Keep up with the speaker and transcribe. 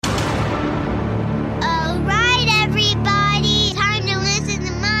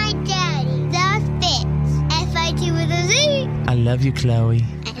love you, Chloe.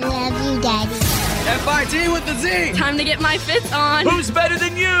 I love you, Daddy. F-I-T with the Z. Time to get my Fitz on. Who's better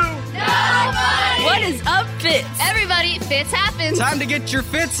than you? Nobody! What is up, Fitz? Everybody, Fitz happens. Time to get your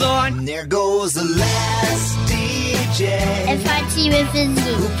Fitz on. And there goes the last DJ. F-I-T with the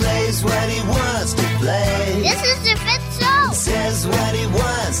Z. Who plays what he wants to play. This is the Fitz Show. Says what he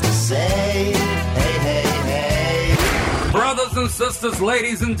wants to say. Hey, hey, hey. Brothers and sisters,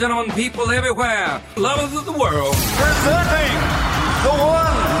 ladies and gentlemen, people everywhere, lovers of the world. Presenting the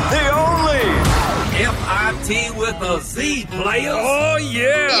one, the only. F-I-T with a Z, players. Oh,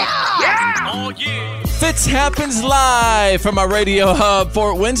 yeah. Oh, yeah. Fitz happens live from our radio hub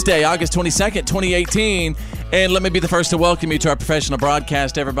for Wednesday, August 22nd, 2018. And let me be the first to welcome you to our professional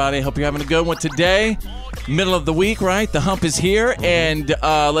broadcast, everybody. Hope you're having a good one today. Middle of the week, right? The hump is here. And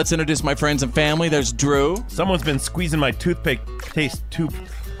let's introduce my friends and family. There's Drew. Someone's been squeezing my toothpaste tube.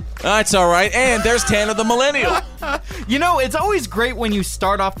 That's all right. And there's Tanner the Millennial. You know, it's always great when you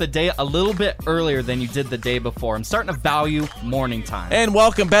start off the day a little bit earlier than you did the day before. I'm starting to value morning time. And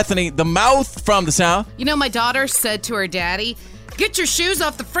welcome Bethany, the mouth from the South. You know, my daughter said to her daddy, "Get your shoes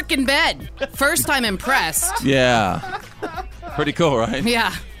off the frickin' bed." First time impressed. Yeah. Pretty cool, right?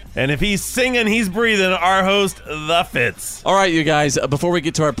 Yeah. And if he's singing, he's breathing. Our host, The Fitz. All right, you guys, before we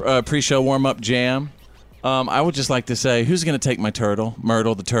get to our pre-show warm-up jam, I would just like to say, who's going to take my turtle?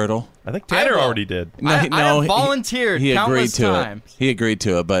 Myrtle the turtle. I think Tanner already did. I have volunteered he countless agreed to times. it. He agreed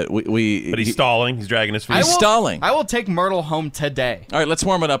to it, but But he's stalling. He's dragging his feet. He's stalling. I will take Myrtle home today. All right, let's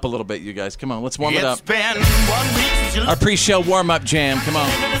warm it up a little bit, you guys. Come on, let's warm it up. It's been 1 week since you Our pre-show warm-up jam. Come on.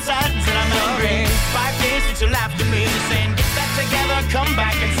 5 days since you laughed at me, saying get back together, come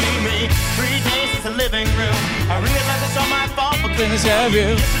back and see me. 3 days since the living room, I realize it's all my fault, but Goodness have you.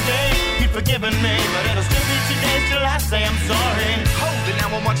 yesterday you'd forgiven me, but it'll still be 2 days till I say I'm sorry. Hold it, now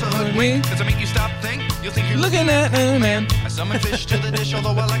I want to hood me. Does it make you stop, think? You'll think you're Looking at me, man. I summon fish to the dish,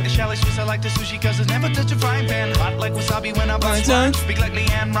 although I like the chalet Swiss, I like the sushi, cause it's never touch a frying pan. Hot like wasabi when I bust rhymes. Speak like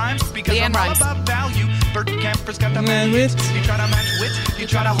Leanne rhymes, because Leanne I'm rhymes. all about value. Bert Camper's got the Man man wits. wits. You try to match wits, you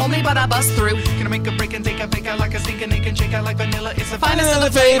try to hold me, but I bust through. through. Gonna make a break and take a fake out like a sink and can shake out like vanilla. It's the Finest of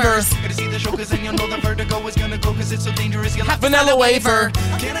the flavors. Gotta see the show, cause then you'll know the vertigo is gonna go, cause it's so dangerous. You'll have Vanilla wafer.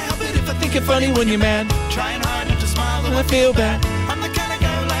 Can't I help it if I think Think it funny when you're mad. Trying hard not to smile, though I feel bad. I'm the kind of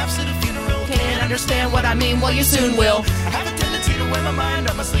guy who laughs at a funeral. Can't understand what I mean, well, you soon will. I have a tendency to wear my mind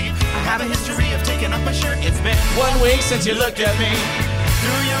on my sleeve. I have a history of taking off my shirt. It's been 1 week since you looked at me.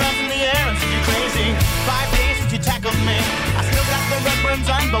 Threw your arms in the air and said you're crazy. 5 days since you tackled me. I still got the red burns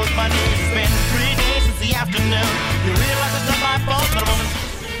on both my knees. It's been 3 days since the afternoon. You realize it's not my fault, but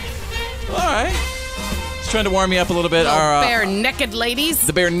All right. Just trying to warm you up a little bit. Little Our, bare naked ladies.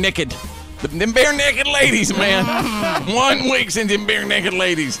 The bare naked. Them bare naked ladies, man. 1 week since them bare naked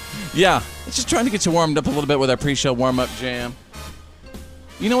ladies. Yeah. It's just trying to get you warmed up a little bit with our pre-show warm-up jam.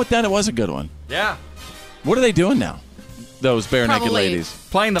 You know what, Dan? It was a good one. Yeah. What are they doing now? Those bare naked Probably ladies.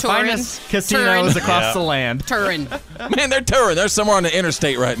 Playing the Touring. finest casinos Touring. across the land. Turin. Man, they're touring. They're somewhere on the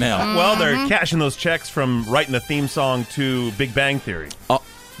interstate right now. Well, they're cashing those checks from writing the theme song to Big Bang Theory. Oh,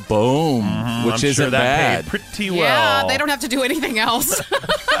 boom. Which I'm sure isn't that bad. paid pretty well. Yeah, they don't have to do anything else.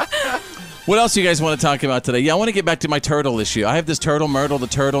 What else do you guys want to talk about today? Yeah, I want to get back to my turtle issue. I have this turtle, Myrtle the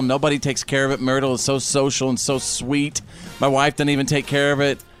turtle. Nobody takes care of it. Myrtle is so social and so sweet. My wife doesn't even take care of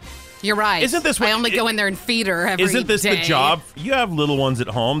it. You're right. Isn't this what- I only go in there and feed her every day. Isn't this the job? You have little ones at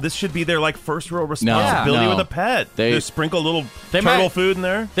home. This should be their first real responsibility No. with a pet. They Just sprinkle a little They turtle might- food in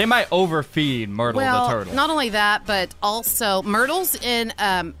there. They might overfeed Myrtle Well, the turtle. not only that, but also Myrtle's in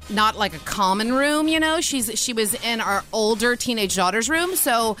not like a common room. You know, she was in our older teenage daughter's room,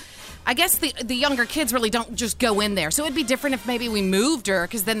 so. I guess the younger kids really don't just go in there. So it'd be different if maybe we moved her,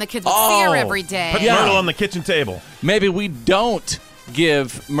 because then the kids would see her every day. Put Myrtle on the kitchen table. Maybe we don't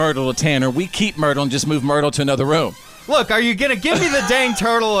give Myrtle to Tanner. We keep Myrtle and just move Myrtle to another room. Look, are you going to give me the dang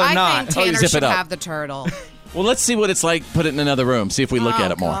turtle or I not? think Tanner zip it should up. have the turtle. Well, let's see what it's like. Put it in another room. See if we look at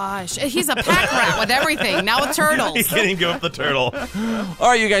it more. Gosh, he's a pack rat with everything. Now with He turtles. can't even give up the turtle. All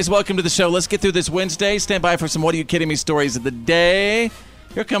right, you guys, welcome to the show. Let's get through this Wednesday. Stand by for some What Are You Kidding Me stories of the day.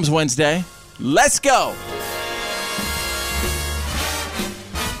 Here comes Wednesday. Let's go.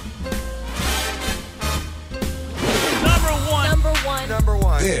 Number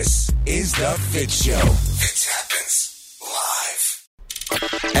one. This is the Fitz Show. Fitz happens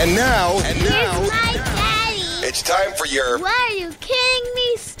live. And now, Here's my daddy. it's time for your Why are you kidding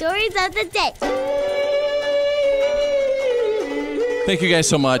me? Stories of the day. Thank you guys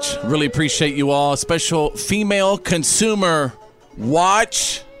so much. Really appreciate you all. Special female consumer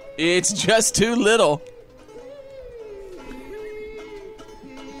watch. It's just too little.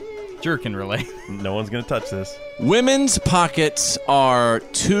 Drew can relate. No one's going to touch this. Women's pockets are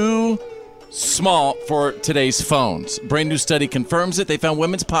too small for today's phones. Brand new study confirms it. They found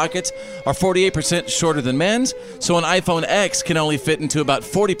women's pockets are 48% shorter than men's, so an iPhone X can only fit into about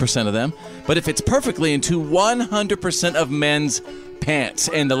 40% of them, but it fits perfectly into 100% of men's pants,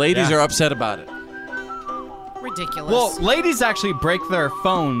 and the ladies are upset about it. Ridiculous. Well, ladies actually break their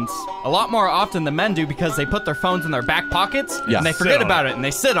phones a lot more often than men do because they put their phones in their back pockets and they forget about it and they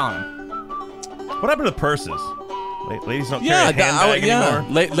sit on them. What happened to purses? Ladies don't carry a handbag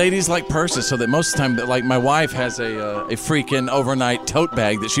anymore? Ladies like purses, so that most of the time, like my wife has a freaking overnight tote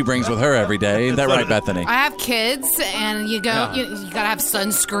bag that she brings with her every day. Is that right, Bethany? I have kids, and you go. You gotta have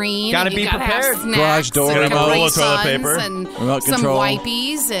sunscreen. Gotta be prepared. Have snacks, Garage door and remote, Capri toilet paper, Suns, and remote some control,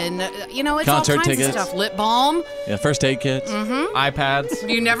 wipies, and it's concert all kinds tickets, of stuff. Lip balm. Yeah, first aid kits, iPads.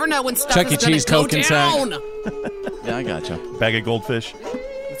 You never know when stuff Chuck E. is going Cheese to go token sack. down. Yeah, I gotcha. Bag of goldfish.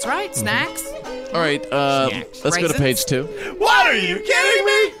 That's right. Snacks. All right, let's go to page 2. What, are you kidding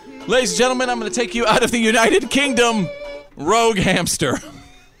me? Ladies and gentlemen, I'm going to take you out of the United Kingdom. Rogue hamster.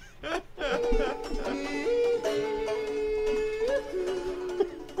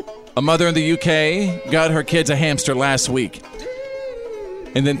 A mother in the UK got her kids a hamster last week.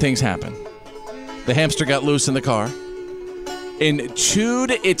 And then things happened. The hamster got loose in the car and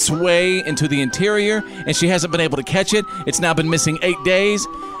chewed its way into the interior, and she hasn't been able to catch it. It's now been missing 8 days.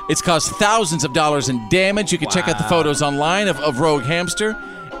 It's caused thousands of dollars in damage. You can check out the photos online of Rogue Hamster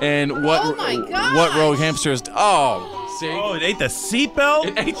and what Rogue Hamster is. Oh, see? Oh, it ate the seatbelt?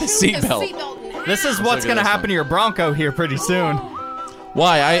 It ate the seatbelt. This is what's going to happen to your Bronco here pretty soon.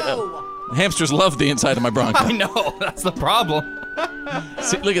 Why? Hamsters love the inside of my Bronco. I know. That's the problem.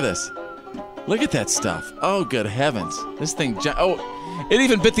 See, look at this. Look at that stuff. Oh, good heavens. This thing. It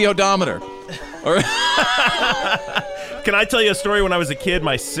even bit the odometer. Can I tell you a story? When I was a kid,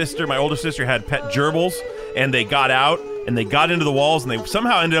 my older sister had pet gerbils, and they got out, and they got into the walls, and they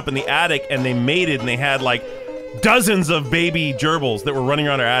somehow ended up in the attic, and they mated, and they had like dozens of baby gerbils that were running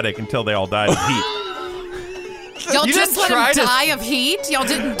around our attic until they all died of heat. Y'all You just didn't let try him to- die of heat? Y'all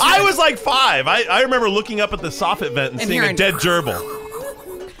didn't do I it? was like 5. I remember looking up at the soffit vent and seeing a hearing- dead gerbil.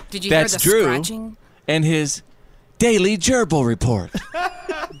 Did you That's hear the Drew scratching? and his daily gerbil report.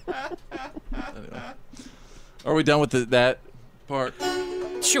 Are we done with that part?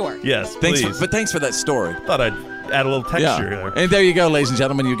 Sure. Yes, Thanks please. thanks for that story. Thought I'd add a little texture there. And there you go, ladies and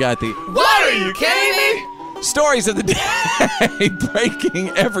gentlemen. You got the What, are you kidding me? stories of the day breaking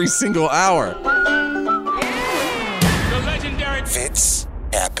every single hour. The legendary Fitz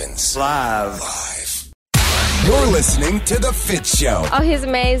happens live. You're listening to The Fitz Show. Oh, he's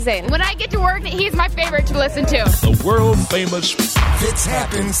amazing. When I get to work, he's my favorite to listen to. The world famous Fitz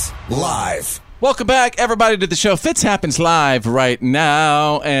happens live. Welcome back, everybody, to the show. Fitz happens live right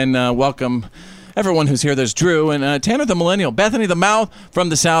now, and welcome everyone who's here. There's Drew and Tanner the Millennial. Bethany the Mouth from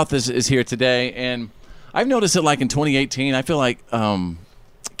the South is here today, and I've noticed it like in 2018. I feel like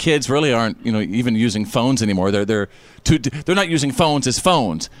kids really aren't even using phones anymore. They're not using phones as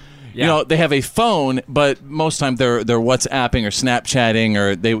phones. Yeah. They have a phone, but most time they're WhatsApping or Snapchatting,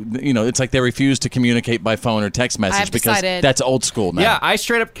 or it's like they refuse to communicate by phone or text message because decided- that's old school now. Yeah, I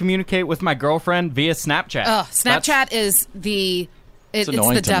straight up communicate with my girlfriend via Snapchat. Snapchat is it's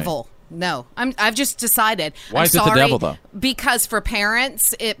annoying the to me. devil. No, I've just decided. Why I'm is it the sorry, devil, though? Because for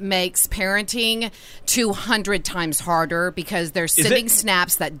parents, it makes parenting 200 times harder because they're sending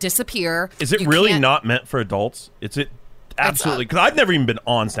snaps that disappear. Is it You really can't- not meant for adults? Is it absolutely? Because I've never even been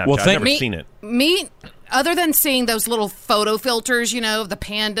on Snapchat. Well, I've never me, seen it. Me, other than seeing those little photo filters, the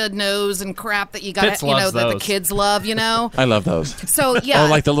panda nose and crap that you got, Fitz loves that the those. kids love, I love those. So yeah, Oh,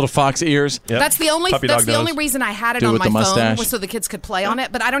 like the little fox ears. Yep. That's the only Puppy that's dog the only nose. reason I had it Dude on with my the phone mustache. was so the kids could play on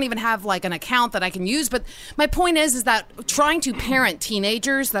it. But I don't even have like an account that I can use. But my point is that trying to parent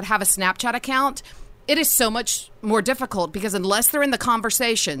teenagers that have a Snapchat account, it is so much more difficult because unless they're in the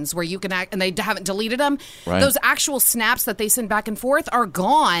conversations where you can act and they haven't deleted them, Right. those actual snaps that they send back and forth are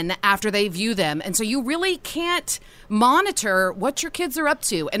gone after they view them, and so you really can't monitor what your kids are up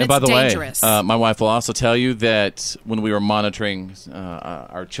to, and it's by the dangerous. way, my wife will also tell you that when we were monitoring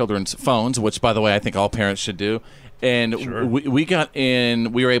our children's phones, which, by the way, I think all parents should do, and we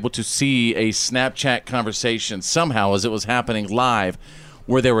were able to see a Snapchat conversation somehow as it was happening live,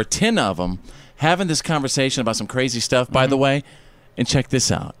 where there were 10 of them having this conversation about some crazy stuff, by the way, and check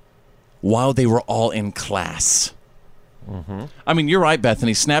this out, while they were all in class. I mean, you're right,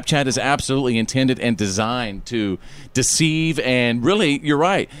 Bethany. Snapchat is absolutely intended and designed to deceive, and really, you're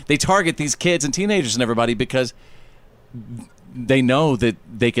right. They target these kids and teenagers and everybody because they know that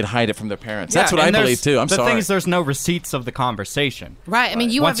they could hide it from their parents. That's what I believe too. I'm sorry. The thing is, there's no receipts of the conversation. Right. I mean,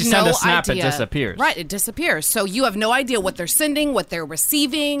 you Once have you no send a snap, idea. it disappears. Right. It disappears. So you have no idea what they're sending, what they're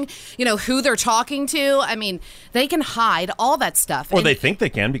receiving, who they're talking to. I mean, they can hide all that stuff. Or they think they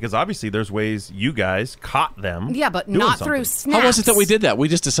can, because obviously there's ways you guys caught them. Yeah, but doing not something. through snaps. How was it that we did that? We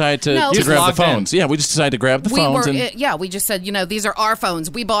just decided to No. grab the logged in. phones. Yeah, we just decided to grab the phones. We just said, these are our phones.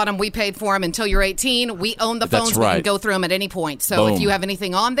 We bought them. We paid for them. Until you're 18, we own the That's phones. We right. can go through them at any point. So if Boom. you have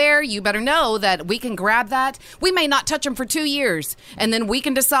anything on there, you better know that we can grab that. We may not touch them for 2 years, and then we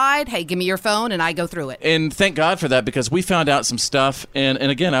can decide, hey, give me your phone, and I go through it. And thank God for that, because we found out some stuff. And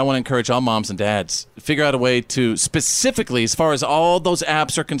again, I want to encourage all moms and dads, figure out a way to specifically, as far as all those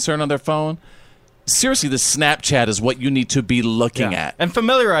apps are concerned on their phone, seriously, the Snapchat is what you need to be looking at. And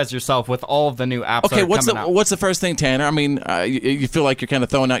familiarize yourself with all of the new apps that Okay, are what's coming out. what's the first thing, Tanner? I mean, you feel like you're kind of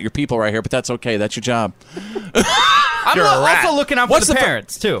throwing out your people right here, but that's okay. That's your job. I'm also looking out for What's the the fir-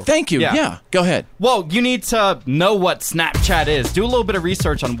 parents, too. Thank you. Yeah, go ahead. Well, you need to know what Snapchat is. Do a little bit of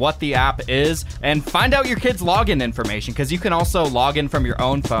research on what the app is and find out your kids' login information, because you can also log in from your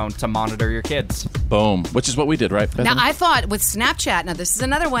own phone to monitor your kids. Boom. Which is what we did, right, Bethany? Now, I thought with Snapchat, now this is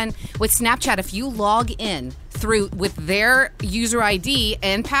another one, with Snapchat, if you log in with their user ID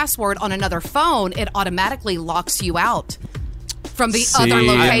and password on another phone, it automatically locks you out from the other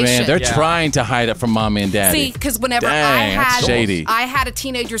location. Man, they're trying to hide it from mommy and daddy. See, because whenever that's shady. I had a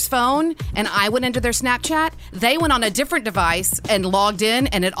teenager's phone and I went into their Snapchat, they went on a different device and logged in,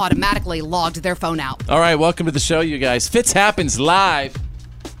 and it automatically logged their phone out. All right, welcome to the show, you guys. Fitz Happens Live.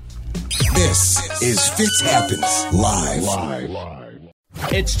 This is Fitz Happens Live.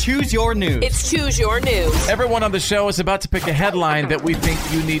 It's Choose Your News. It's Choose Your News. Everyone on the show is about to pick a headline that we think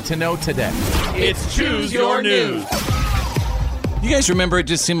you need to know today. It's Choose Your News. You guys remember it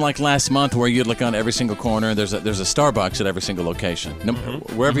just seemed like last month where you'd look on every single corner, there's a Starbucks at every single location.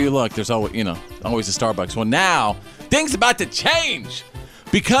 Wherever you look, there's always a Starbucks. Well, now things about to change,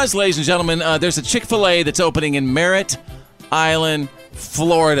 because, ladies and gentlemen, there's a Chick-fil-A that's opening in Merritt Island,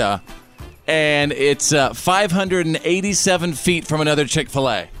 Florida, and it's 587 feet from another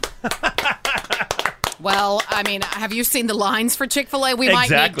Chick-fil-A. Well, I mean, have you seen the lines for Chick-fil-A? We might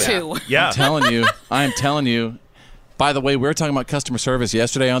need to. Yeah. I'm telling you. By the way, we were talking about customer service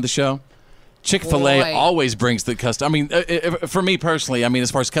yesterday on the show. Chick-fil-A Boy. always brings the customer. I mean, for me personally, I mean,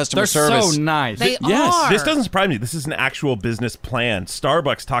 as far as customer They're service. so nice. They Yes. are. This doesn't surprise me. This is an actual business plan.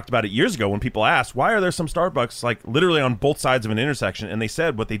 Starbucks talked about it years ago when people asked, why are there some Starbucks like literally on both sides of an intersection? And they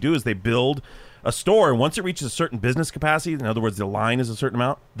said what they do is they build a store, and once it reaches a certain business capacity, in other words, the line is a certain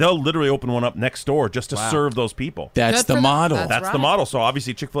amount, they'll literally open one up next door just to serve those people. That's Good the for them. model. That's the right. model. So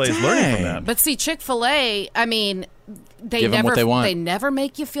obviously Chick-fil-A is learning from that. But see, Chick-fil-A, I mean, they Give 'em never what they want. They never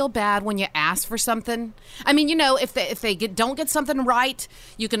make you feel bad when you ask for something. I mean, if they don't get something right,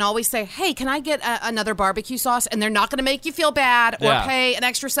 you can always say, "Hey, can I get another barbecue sauce?" And they're not going to make you feel bad or Yeah. pay an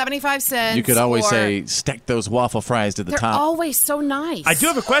extra 75 cents. You could always or- say, stack those waffle fries to the they're top. always so nice. I do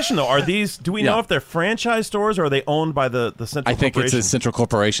have a question though. Are these? Do we know if they're franchise stores or are they owned by the central? I think corporation? it's a central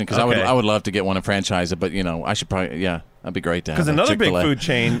corporation, because Okay. I would love to get one and franchise it, but I should probably that'd be great to have. Because a another big Chick-fil-A. food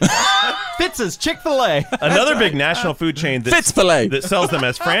chain, Fitz's Chick-fil-A. another big national food chain that, Fitz-fil-A. that sells them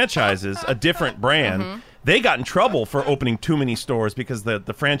as franchises, a different brand. They got in trouble for opening too many stores because the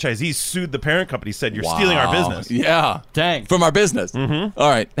franchisees sued the parent company, said you're stealing our business. Yeah. Dang. From our business. Mm-hmm. All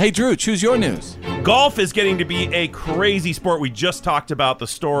right. Hey, Drew, choose your news. Golf is getting to be a crazy sport. We just talked about the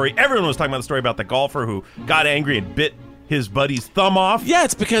story. Everyone was talking about the story about the golfer who got angry and bit his buddy's thumb off. Yeah,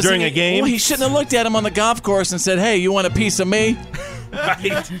 it's because during a game. Well, he shouldn't have looked at him on the golf course and said, "Hey, you want a piece of me?"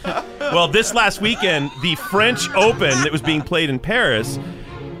 Right. Well, this last weekend, the French Open that was being played in Paris,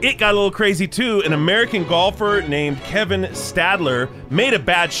 it got a little crazy too. An American golfer named Kevin Stadler made a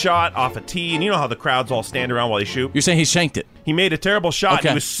bad shot off a tee, and you know how the crowds all stand around while they shoot? You're saying he shanked it. He made a terrible shot. Okay.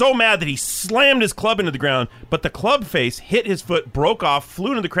 He was so mad that he slammed his club into the ground, but the club face hit his foot, broke off, flew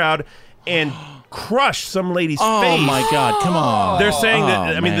into the crowd, and crushed some lady's face. Oh, my God. Come on. They're saying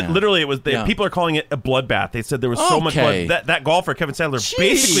that, Oh, I mean, man. literally, it was. Yeah. People are calling it a bloodbath. They said there was so much Okay. blood. That golfer, Kevin Sadler,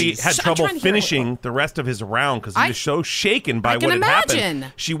 basically had I'm trouble trying to hear finishing the rest of his round because he was so shaken by I can what had happened.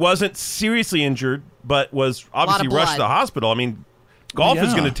 imagine. She wasn't seriously injured, but was obviously of rushed to blood. the hospital. I mean, golf is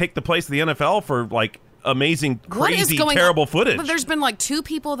Yeah. going to take the place of the NFL for like amazing, What is crazy, going terrible on? footage. But there's been like 2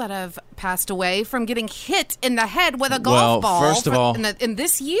 people that have passed away from getting hit in the head with a golf Well, ball. first of all, in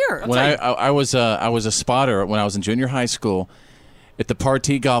this year. When I was a spotter when I was in junior high school at the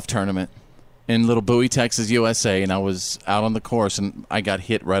Partee Golf Tournament in Little Bowie, Texas, USA, and I was out on the course and I got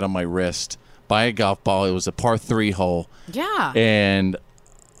hit right on my wrist by a golf ball. It was a par 3 hole. Yeah. And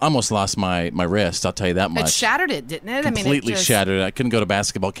almost lost my wrist. I'll tell you that much. It shattered it, didn't it? Completely shattered it. I couldn't go to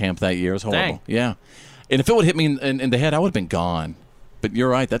basketball camp that year. It was horrible. Dang. Yeah. And if it would hit me in the head, I would have been gone. But you're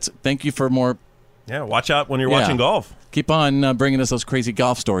right. Thank you for more. Yeah, watch out when you're watching golf. Keep on bringing us those crazy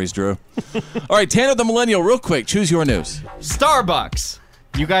golf stories, Drew. All right, Tanner the Millennial, real quick. Choose your news. Starbucks.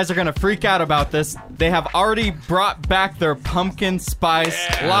 You guys are going to freak out about this. They have already brought back their pumpkin spice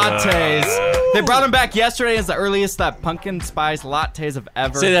lattes. They brought them back yesterday as the earliest that pumpkin spice lattes have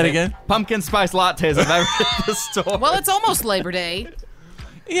ever Say that again. Pumpkin spice lattes have ever hit the store. Well, it's almost Labor Day.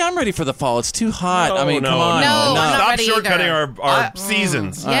 Yeah, I'm ready for the fall. It's too hot. No, I mean, come on. No, I'm not Stop ready shortcutting either. our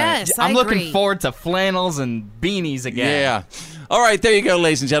seasons. Yes, I'm I looking agree. forward to flannels and beanies again. Yeah. All right, there you go,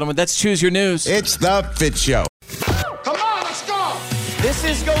 ladies and gentlemen. That's Choose Your News. It's the Fitz Show. Come on, let's go. This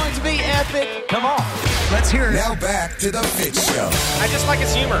is going to be epic. Come on. Let's hear it. Now back to the Fitz Show. I just like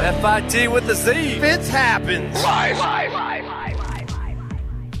his humor. F-I-T with the Z. Fitz happens. Live.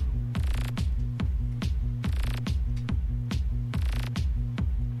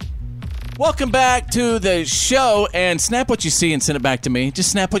 Welcome back to the show, and snap what you see and send it back to me.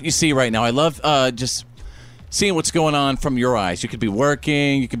 Just snap what you see right now. I love just seeing what's going on from your eyes. You could be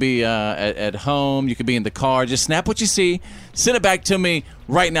working, you could be at home, you could be in the car. Just snap what you see, send it back to me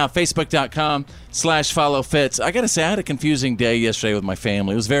right now. Facebook.com/followfitz. I got to say, I had a confusing day yesterday with my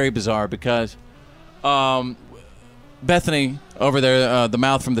family. It was very bizarre because Bethany over there, the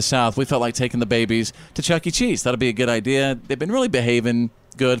mouth from the south, we felt like taking the babies to Chuck E. Cheese. That'd be a good idea. They've been really behaving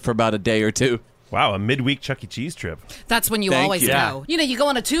good for about a day or two. Wow, a midweek Chuck E. Cheese trip. That's when you Thank always you. go. You know, you go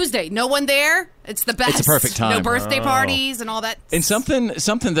on a Tuesday. No one there. It's the best. It's a perfect time. No birthday parties and all that. And something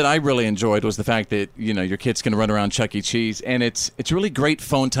that I really enjoyed was the fact that, you know, your kids can run around Chuck E. Cheese, and it's really great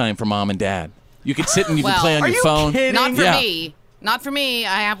phone time for mom and dad. You can sit and you can play on your phone. Not for me. Not for me.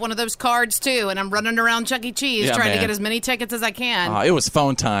 I have one of those cards too, and I'm running around Chuck E. Cheese trying to get as many tickets as I can. It was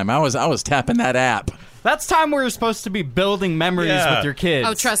phone time. I was tapping that app. That's time where you're supposed to be building memories with your kids.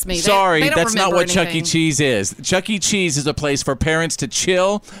 Oh, trust me. Sorry, they don't that's not remember what Chuck E. anything. Cheese is. Chuck E. Cheese is a place for parents to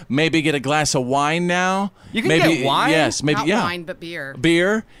chill, maybe get a glass of wine now. You can maybe, get wine? Yes, maybe, Not yeah. wine, but beer.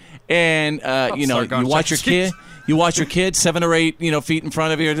 Beer, and you know, start going you watch Chuck your E. Cheese. kid. You watch your kid 7 or 8, feet in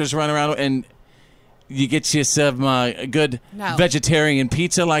front of you, just run around, and you get you some good vegetarian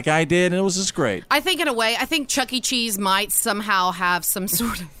pizza like I did, and it was just great. I think in a way, Chuck E. Cheese might somehow have some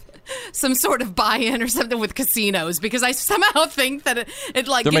sort of buy-in or something with casinos, because I somehow think that it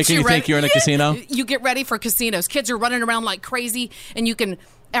like They're gets making you ready. think you're in a casino? You get ready for casinos. Kids are running around like crazy, and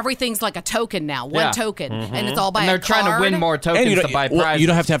everything's like a token now, one token, and it's all by and they're a card. trying to win more tokens to buy prizes. You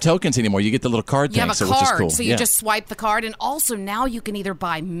don't have to have tokens anymore. You get the little card You thing, have a so which is card, cool. so you just swipe the card, and also now you can either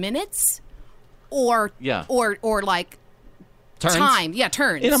buy minutes or like Turns? time. Yeah,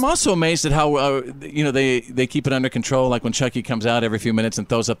 turns. And I'm also amazed at how they keep it under control. Like when Chucky comes out every few minutes and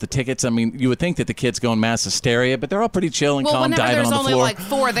throws up the tickets. I mean, you would think that the kids go in mass hysteria, but they're all pretty chill and calm, whenever diving there's on the only floor. like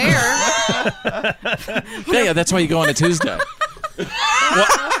 4 there. Yeah, that's why you go on a Tuesday. That's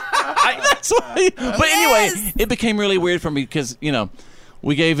why. But anyway, it became really weird for me because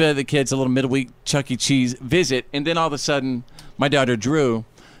we gave the kids a little midweek Chuck E. Cheese visit, and then all of a sudden, my daughter Drew,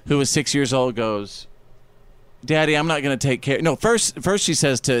 who was 6 years old, goes, "Daddy, I'm not going to take care." No, first she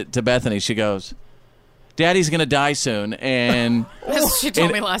says to Bethany, she goes, "Daddy's going to die soon, and She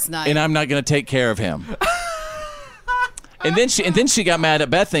told me last night, and I'm not going to take care of him." and then she got mad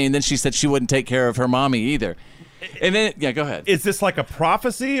at Bethany, and then she said she wouldn't take care of her mommy either. And then, go ahead. Is this like a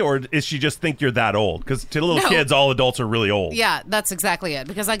prophecy, or is she just think you're that old? Because to little kids, all adults are really old. Yeah, that's exactly it.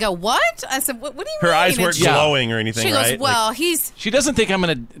 Because I go, what? I said, what do you mean? Her eyes weren't glowing or anything, she right? goes, well, She doesn't think I'm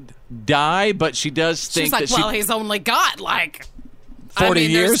going to die, but she does think she's like, that well, he's only got 40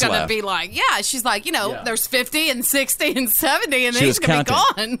 years there's going to left. be she's like, there's 50 and 60 and 70, and then She he's was going to be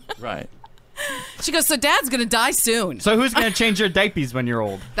counting. gone. Right. She goes, so Dad's going to die soon. So who's going to change your diapers when you're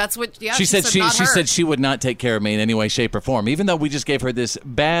old? That's what, she said she not her. said she would not take care of me in any way, shape, or form, even though we just gave her this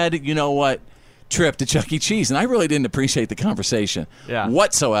bad, trip to Chuck E. Cheese, and I really didn't appreciate the conversation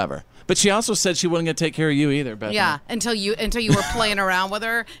whatsoever. But she also said she wasn't going to take care of you either, Bethany. Yeah, until you were playing around with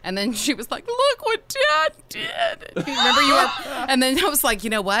her, and then she was like, "Look what Dad did." Remember you were, and then I was like, "You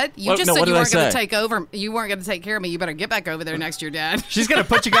know what? You just said you weren't going to take over. You weren't going to take care of me. You better get back over there next year, Dad." She's going to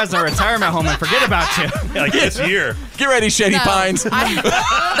put you guys in a retirement home and forget about you. Like this year. Get ready, Shady Pines.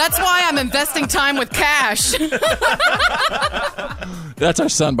 That's why I'm investing time with cash. That's our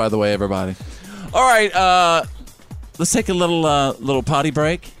son, by the way, everybody. All right, let's take a little potty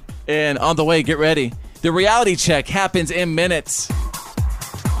break. And on the way, get ready. The reality check happens in minutes.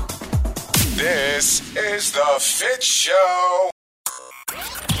 This is the Fitz Show.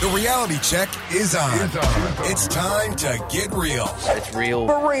 The reality check is on. It's time to get real. It's real.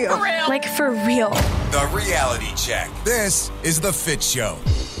 For real. Like for real. The reality check. This is The Fitz Show.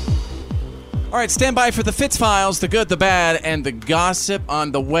 All right, stand by for the Fitz Files, the good, the bad, and the gossip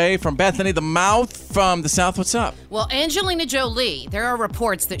on the way. From Bethany, the mouth from the South. What's up? Well, Angelina Jolie, there are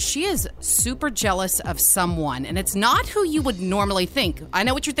reports that she is super jealous of someone, and it's not who you would normally think. I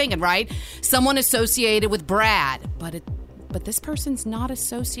know what you're thinking, right? Someone associated with Brad, but this person's not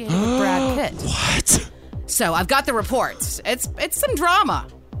associated with Brad Pitt. What? So I've got the reports. It's some drama.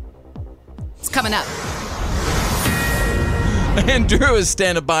 It's coming up. And Drew is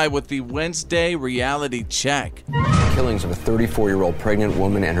standing by with the Wednesday reality check. Killings of a 34-year-old pregnant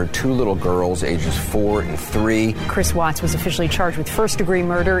woman and her 2 little girls, ages 4 and 3. Chris Watts was officially charged with first-degree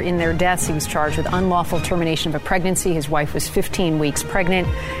murder in their deaths. He was charged with unlawful termination of a pregnancy. His wife was 15 weeks pregnant.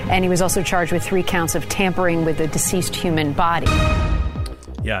 And he was also charged with 3 counts of tampering with a deceased human body.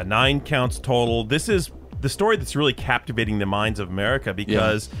 Yeah, 9 counts total. This is the story that's really captivating the minds of America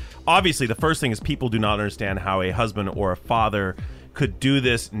because obviously the first thing is people do not understand how a husband or a father could do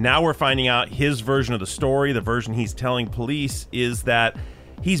this. Now we're finding out his version of the story. The version he's telling police is that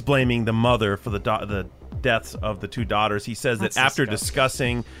he's blaming the mother for the deaths of the 2 daughters. He says that after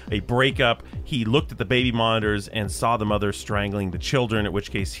discussing a breakup, he looked at the baby monitors and saw the mother strangling the children, at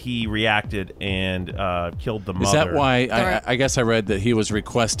which case he reacted and killed the mother. Is that why I guess I read that he was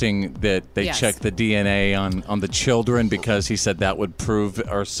requesting that they check the DNA on the children because he said that would prove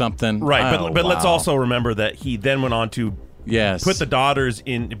or something? Right, but let's also remember that he then went on to put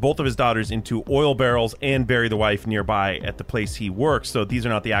both of his daughters into oil barrels and bury the wife nearby at the place he works. So these are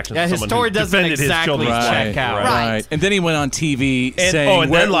not the actions of his someone story who doesn't defended exactly his children's check out. Right. And then he went on TV saying,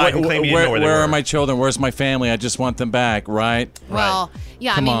 where are my children? Where's my family? I just want them back, right? Well,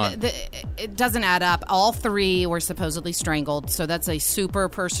 yeah, Come I mean, it doesn't add up. All 3 were supposedly strangled, so that's a super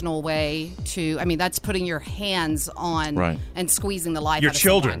personal way to, I mean, that's putting your hands on and squeezing the life out of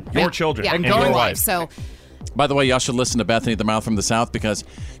someone. Your children, and your your wife. So, by the way, y'all should listen to Bethany, the mouth from the South, because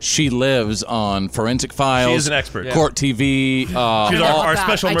she lives on Forensic Files. She is an expert. Court TV. She's our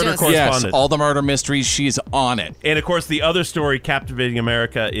special murder correspondent. Yes, all the murder mysteries, she's on it. And, of course, the other story captivating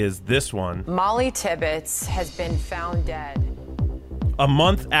America is this one. Molly Tibbetts has been found dead. A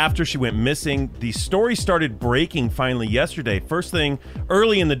month after she went missing, the story started breaking finally yesterday. First thing,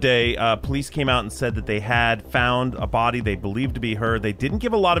 early in the day, police came out and said that they had found a body they believed to be her. They didn't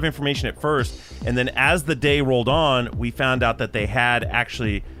give a lot of information at first, and then as the day rolled on, we found out that they had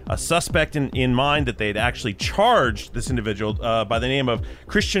actually a suspect in mind, that they'd actually charged this individual by the name of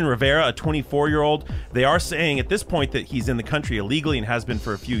Christian Rivera, a 24-year-old. They are saying at this point that he's in the country illegally and has been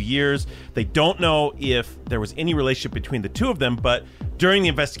for a few years. They don't know if there was any relationship between the two of them, but during the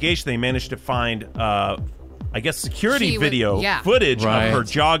investigation, they managed to find I guess, security video footage of her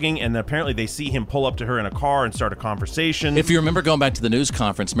jogging, and apparently they see him pull up to her in a car and start a conversation. If you remember going back to the news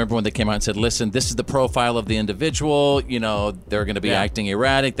conference, remember when they came out and said, listen, this is the profile of the individual, you know, they're going to be acting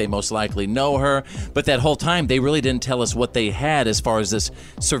erratic, they most likely know her, but that whole time they really didn't tell us what they had as far as this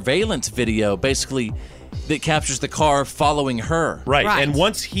surveillance video, basically, that captures the car following her. Right. And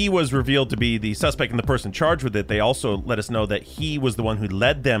once he was revealed to be the suspect and the person charged with it, they also let us know that he was the one who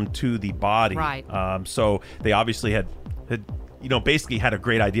led them to the body. Right. So they obviously had basically had a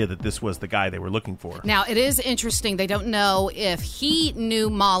great idea that this was the guy they were looking for. Now, it is interesting. They don't know if he knew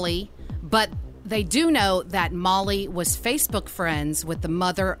Molly, but they do know that Molly was Facebook friends with the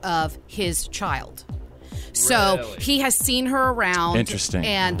mother of his child. So he has seen her around. Interesting.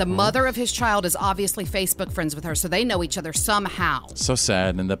 And the mother of his child is obviously Facebook friends with her, so they know each other somehow. So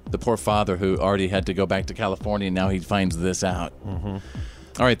sad. And the poor father who already had to go back to California, and now he finds this out. Mm-hmm.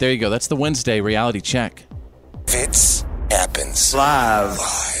 All right, there you go. That's the Wednesday reality check. Fitz happens live.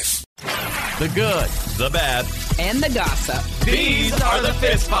 The good, the bad, and the gossip. These are the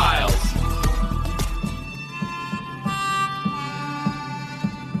Fitz Files.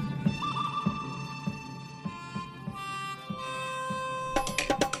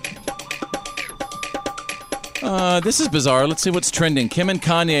 This is bizarre. Let's see what's trending. Kim and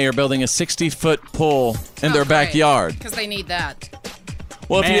Kanye are building a 60-foot pool in their backyard. Because they need that.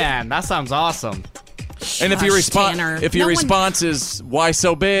 Well, Man, that sounds awesome. And if your response is, why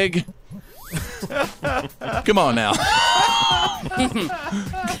so big? Come on now.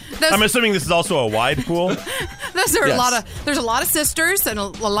 I'm assuming this is also a wide pool. There's a lot of sisters and a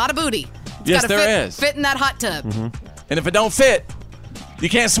lot of booty. It's Yes, gotta there is. Fit in that hot tub. Mm-hmm. And if it don't fit, you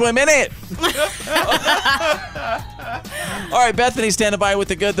can't swim in it. All right, Bethany standing by with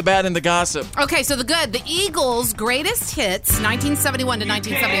the good, the bad, and the gossip. Okay, so the good. The Eagles' greatest hits, 1971 to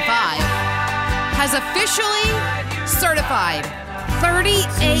 1975, has officially certified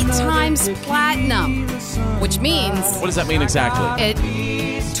 38 times platinum, which means... What does that mean exactly? It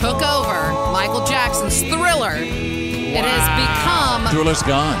took over Michael Jackson's Thriller. It has become... Thriller's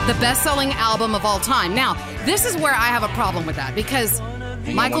gone. ...the best-selling album of all time. Now, this is where I have a problem with that, because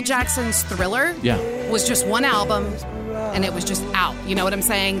Michael Jackson's Thriller was just one album, and it was just out. You know what I'm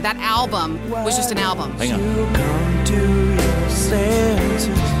saying? That album was just an album. Hang on. You come to your senses,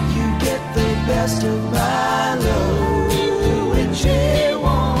 you get the best of my love. Witchy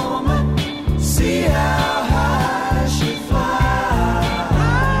woman, see how high she flies.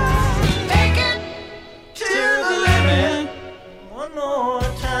 Take it to the limit one more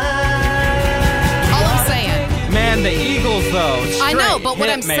time. All I'm saying. Man, the Eagles, though. I know, but what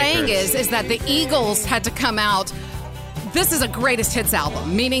I'm hit saying makers. is that the Eagles had to come out. This is a greatest hits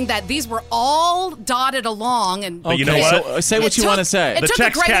album, meaning that these were all dotted along. And But you know what? So say what you want to say. The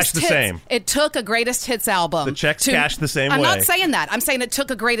checks cash the same. It took a greatest hits album. The checks cash the same I'm way. not saying that. I'm saying it took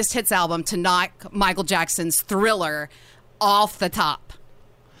a greatest hits album to knock Michael Jackson's Thriller off the top.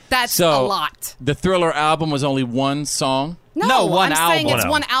 That's a lot. The Thriller album was only one song? No, one I'm album. saying it's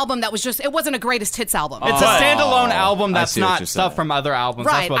one album that was just, it wasn't a greatest hits album. It's a standalone album I that's see what not you're stuff saying. from other albums.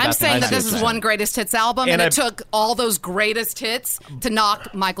 Right, That's what I'm that's saying that see this what is you're one greatest hits album, And and it took all those greatest hits to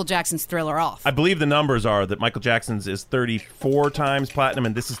knock Michael Jackson's Thriller off. I believe the numbers are that Michael Jackson's is 34 times platinum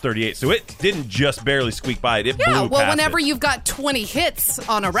and this is 38. So it didn't just barely squeak by it. It blew Yeah, well, past whenever it. you've got 20 hits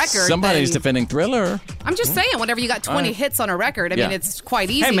on a record, Somebody's then- defending Thriller. I'm just saying, whenever you got 20 hits on a record, I mean, it's quite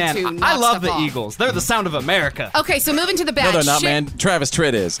easy Hey, man, to I knock love stuff the off. Eagles. They're the sound of America. Okay, so moving to the bad. No, they're not, Cher- man. Travis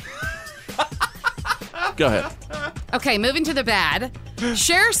Tritt is. Go ahead. Okay, moving to the bad.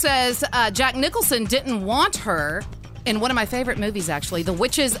 Cher says Jack Nicholson didn't want her in one of my favorite movies, actually, The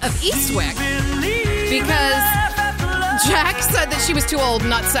Witches of Eastwick, because Jack said that she was too old,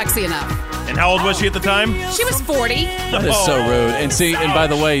 not sexy enough. And how old was she at the time? She was 40. That is so rude. And see, and by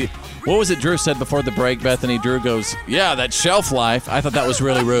the way, what was it Drew said before the break, Bethany? Drew goes, yeah, that shelf life. I thought that was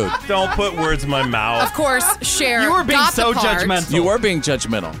really rude. Don't put words in my mouth. Of course, Cher You were being got so the part. judgmental. You were being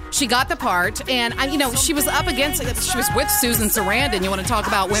judgmental. She got the part, and she was up against it. She was with Susan Sarandon. You want to talk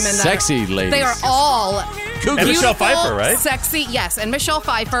about women that Sexy ladies. They are all Cougars. And Michelle beautiful, Pfeiffer, right? Sexy, yes, and Michelle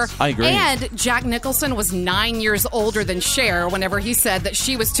Pfeiffer. I agree. And Jack Nicholson was 9 years older than Cher whenever he said that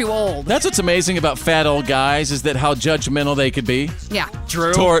she was too old. That's what's amazing about fat old guys is that how judgmental they could be. Yeah.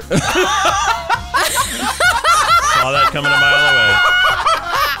 Drew. Saw that coming a mile away.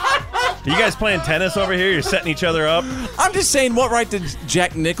 Are you guys playing tennis over here? You're setting each other up? I'm just saying, what right did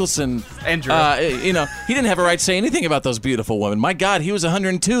Jack Nicholson, Andrew. he didn't have a right to say anything about those beautiful women. My God, he was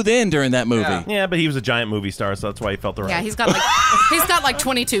 102 then during that movie. Yeah, but he was a giant movie star, so that's why he felt the right. Yeah, he's got like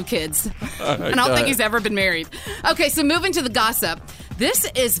 22 kids. And I don't think he's ever been married. Okay, so moving to the gossip. This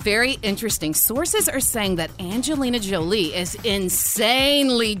is very interesting. Sources are saying that Angelina Jolie is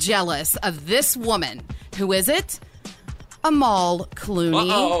insanely jealous of this woman. Who is it? Amal Clooney.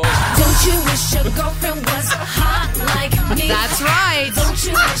 Don't you wish your girlfriend was hot like me? That's right. Don't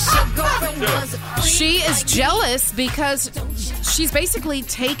you wish your girlfriend was She is jealous because she's basically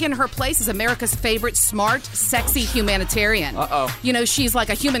taken her place as America's favorite smart, sexy humanitarian. She's like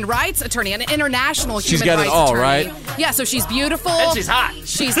a human rights attorney, an international She's human got it rights all, attorney. right? Yeah, so she's beautiful. And she's hot.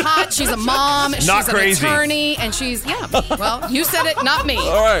 She's hot. She's a mom. Not she's crazy. an attorney. And she's, well, you said it, not me.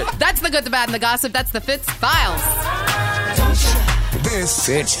 All right. That's the good, the bad, and the gossip. That's the Fitz Files. This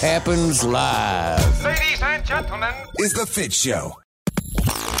Fitch happens live. Ladies and gentlemen, Is the Fitch Show.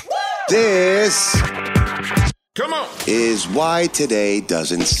 This come on. is why today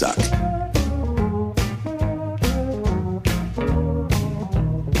doesn't suck.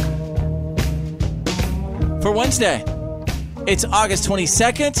 For Wednesday, it's August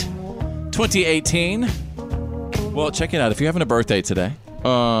 22nd, 2018. Well, check it out. If you're having a birthday today,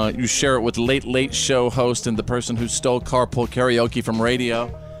 you share it with Late Show host and the person who stole Carpool Karaoke from radio.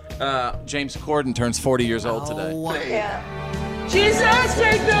 James Corden turns 40 years old today. Jesus,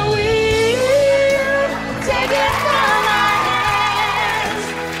 take the wheel, take it from my hands,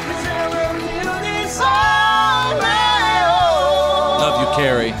 'cause I will do this all my own. Love you,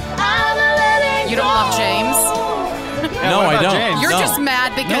 Carrie. You don't love James? No, what I about don't. James? You're No. just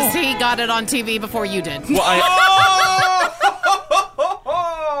mad because No. he got it on TV before you did. Well,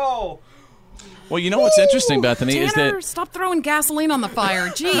 you know what's interesting, Bethany, is Tanner, that stop throwing gasoline on the fire.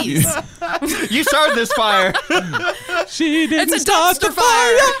 Jeez. You started this fire. she didn't It's a start dumpster the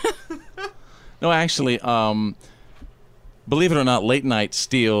fire. No, actually, believe it or not, late night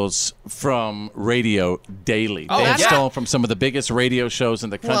steals from radio daily. Oh, they have yeah. stolen from some of the biggest radio shows in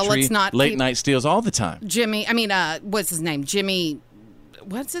the Well, country. let's not late keep- night steals all the time. Jimmy, what's his name? Jimmy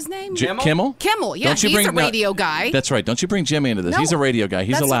what's his name? Kimmel? Kimmel, yeah, Don't you he's bring- a radio guy. That's right. Don't you bring Jimmy into this. No, He's a radio guy.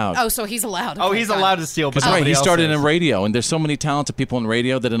 He's that's allowed. Oh, so he's allowed. Oh, Okay, he's got allowed it. to steal, but Because right, nobody he else started is. in radio, and there's so many talented people in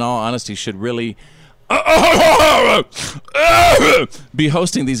radio that, in all honesty, should really be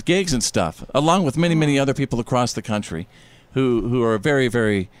hosting these gigs and stuff, along with many, many other people across the country who are very,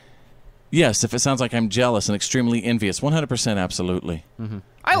 very, yes, if it sounds like I'm jealous and extremely envious, 100% absolutely.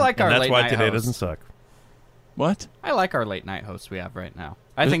 I like our And that's late why night today hosts. doesn't suck. What? I like our late night hosts we have right now.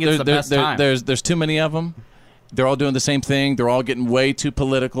 I think it's the best time. There's too many of them. They're all doing the same thing. They're all getting way too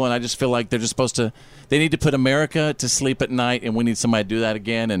political, and I just feel like they're just supposed to. They need to put America to sleep at night, and we need somebody to do that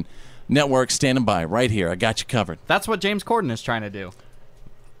again. And network standing by right here. I got you covered. That's what James Corden is trying to do.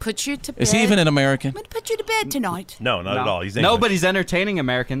 Put you to bed. Is he even an American? I'm going to put you to bed tonight. No, not at all. He's English. No, but he's entertaining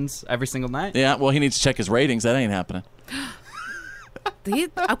Americans every single night. Yeah, well, he needs to check his ratings. That ain't happening.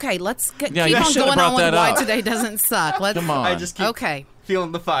 Okay, let's Yeah, keep you on should've going brought on with that why up. today doesn't suck. Let's, Come on. I just keep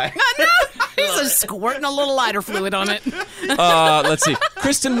feeling the fire. He's just squirting a little lighter fluid on it. Let's see.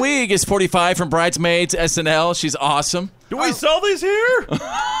 Kristen Wiig is 45 from Bridesmaids SNL. She's awesome. Do we sell these here?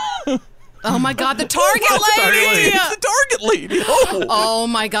 Oh my God, the Target lady! It's the Target lady. Oh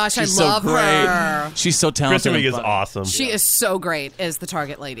my gosh, She's I love so great. her. She's so talented. Kristen Wiig and is fun. awesome. She is so great as the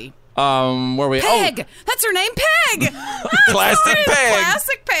Target lady. Where are we? Peg! That's her name, Peg! Classic Peg.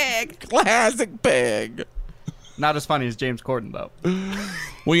 Classic Peg. Classic Peg. Not as funny as James Corden, though.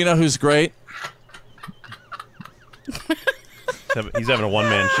 Well, you know who's great? He's having a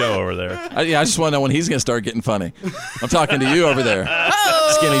one-man show over there. I just want to know when he's going to start getting funny. I'm talking to you over there,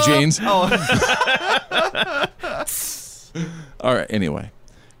 skinny jeans. Oh. All right, anyway.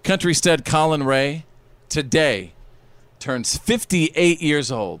 Country stud Colin Ray today turns 58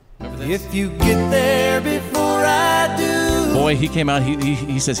 years old. If you get there before I do, Boy, he came out,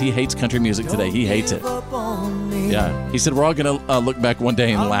 he says he hates country music today. He hates it. Yeah. He said, we're all going to look back one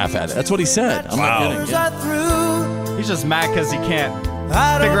day and laugh at it. That's what he said. I'm not kidding. Yeah. He's just mad because he can't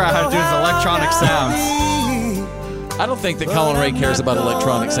figure out how to do his electronic sounds. I don't think that Colin Ray cares about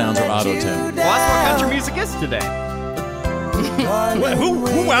electronic sounds or auto-tune. Well, that's what country music is today.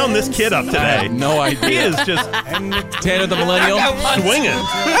 Who wound this kid up I today? have no idea. He is just Tanner the Millennial swinging.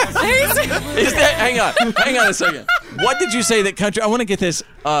 Is that? Hang on a second. What did you say that country? I want to get this.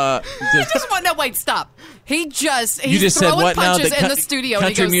 I just want no. Wait, stop. He's you throwing just said what now? punches That in the studio. and he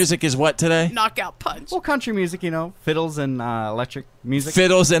Country goes, music is what today? knockout punch. Well, country music, fiddles and electric music.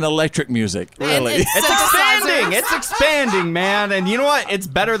 Fiddles and electric music. Really? And It's expanding. It's expanding, man. And you know what? It's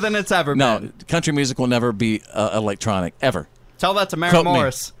better than it's ever No, been. country music will never be electronic ever. Tell that to Maren Quote me.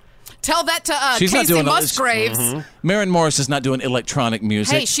 Morris. Tell that to She's not Casey doing Musgraves. Maren Morris is not doing electronic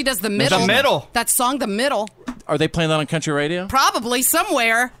music. Hey, she does the middle. The middle. That song, the middle. Are they playing that on country radio? Probably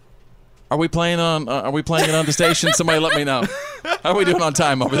somewhere. Are we playing it on the station? Somebody let me know. How are we doing on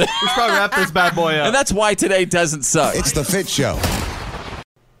time over there? We should probably wrap this bad boy up. And that's why today doesn't suck. It's the Fitz Show.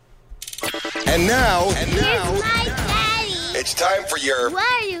 And now, Here's my daddy. it's time for your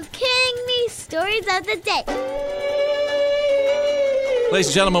Why are you kidding me? Stories of the day. Ladies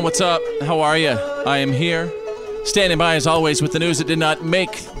and gentlemen, what's up? How are you? I am here, standing by as always with the news that did not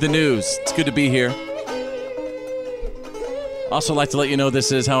make the news. It's good to be here. Also like to let you know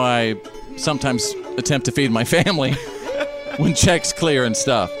this is how I sometimes attempt to feed my family when checks clear and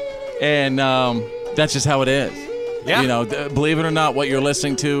stuff. And that's just how it is. Yeah. You know, believe it or not, what you're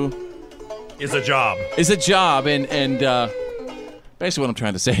listening to Is a job. is a job. And basically what I'm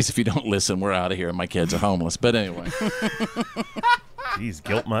trying to say is if you don't listen, we're out of here and my kids are homeless. But anyway. Jeez,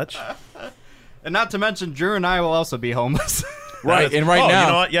 guilt much? And not to mention, Drew and I will also be homeless. Right, and right oh, now, you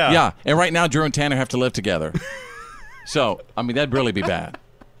know what? Yeah. and right now, Drew and Tanner have to live together. So, I mean, that'd really be bad.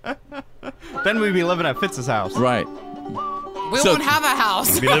 Then we'd be living at Fitz's house. Right. We won't have a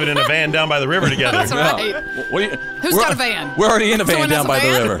house. We'd be living in a van down by the river together. That's right. Yeah. What do you- Who's we're- got a van? We're already in a van Someone down has by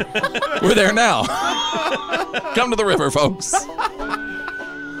a the van? river. We're there now. Come to the river, folks.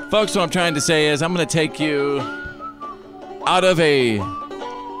 Folks, what I'm trying to say is I'm going to take you out of a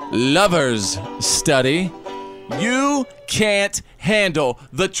lover's study. You can't handle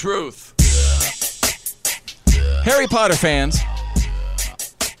the truth. Harry Potter fans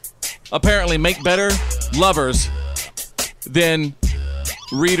apparently make better lovers than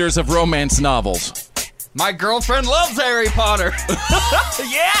readers of romance novels. My girlfriend loves Harry Potter.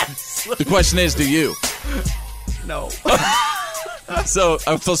 Yes! The question is, do you? No. So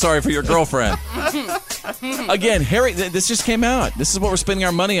I feel sorry for your girlfriend. Again, Harry, this just came out. This is what we're spending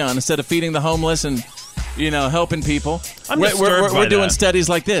our money on instead of feeding the homeless and, helping people. I'm We're disturbed by doing that. studies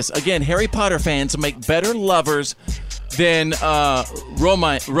like this. Again, Harry Potter fans make better lovers than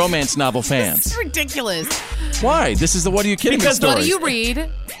romance novel fans. It's ridiculous. Why? This is the What Are You Kidding Me Because story. what do you read,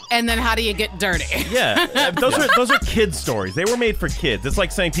 and then how do you get dirty? Yeah, those are kids' stories. They were made for kids. It's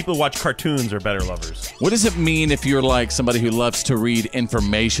like saying people who watch cartoons are better lovers. What does it mean if you're like somebody who loves to read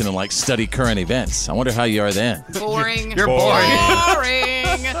information and like study current events? I wonder how you are then. Boring. You're boring. Boring.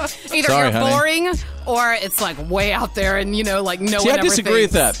 Either Sorry, you're honey. boring or it's like way out there and, like no See, one I ever disagree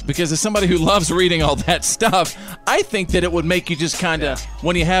with thinks. that because as somebody who loves reading all that stuff, I think that it would make you just kind of,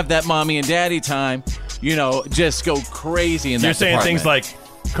 when you have that mommy and daddy time, just go crazy in that You're saying department. things like,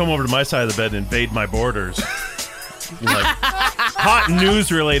 come over to my side of the bed and invade my borders. Like, hot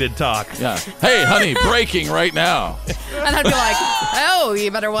news-related talk. Yeah. Hey, honey, breaking right now. And I'd be like, oh,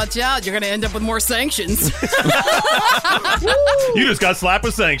 you better watch out. You're going to end up with more sanctions. You just got slapped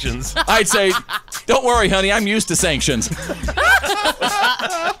with sanctions. I'd say, don't worry, honey, I'm used to sanctions.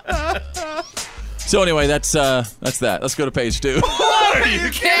 So anyway, that's that. Let's go to page 2. What are you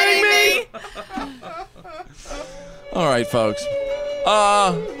kidding me? All right, folks.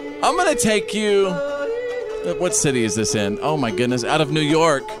 I'm going to take you... What city is this in? Oh, my goodness. Out of New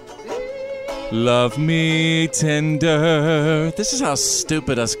York. Love me tender. This is how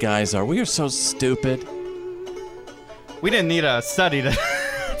stupid us guys are. We are so stupid. We didn't need a study to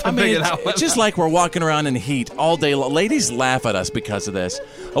figure that one it's just out. like we're walking around in heat all day long. Ladies laugh at us because of this.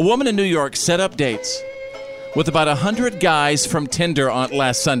 A woman in New York set up dates with about 100 guys from Tinder on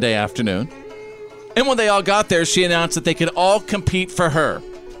last Sunday afternoon. And when they all got there, she announced that they could all compete for her.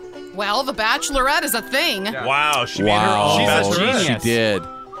 Well, the Bachelorette is a thing. Wow, she made her own Bachelorette. She did.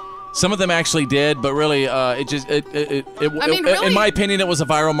 Some of them actually did, but really, in my opinion, it was a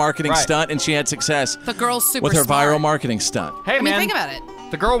viral marketing stunt, and she had success The girl's super with her smart. viral marketing stunt. Hey, man. think about it.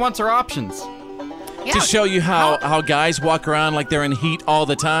 The girl wants her options. Yeah. To show you how guys walk around like they're in heat all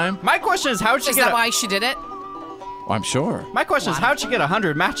the time. My question is, how'd she Is get that why she did it? I'm sure. My question is, how'd she get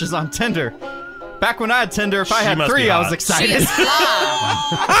 100 matches on Tinder? Back when I had Tinder, if I She had must 3, be I was hot. excited. She is fly.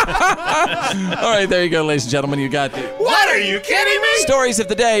 All right, there you go, ladies and gentlemen. You got the What are you kidding me? stories of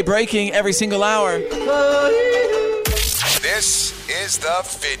the day breaking every single hour. This is the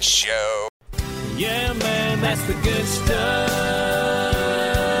Fitz Show. Yeah, man, that's the good stuff.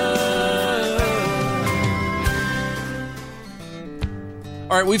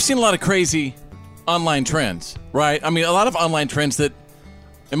 All right, we've seen a lot of crazy online trends, right? I mean, a lot of online trends that,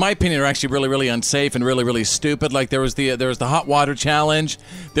 in my opinion, are actually really, really unsafe and really, really stupid. Like there was the hot water challenge.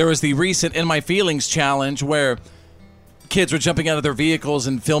 There was the recent In My Feelings challenge where kids were jumping out of their vehicles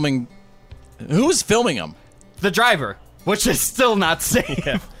and filming. Who was filming them? The driver, which is still not safe.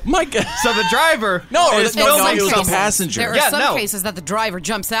 Yeah. My God. So the driver it was filming the passenger. There are some cases that the driver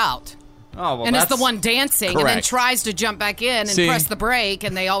jumps out. Oh, well, and it's that's the one dancing and then correct. tries to jump back in and See? press the brake,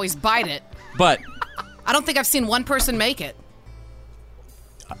 and they always bite it. But I don't think I've seen one person make it.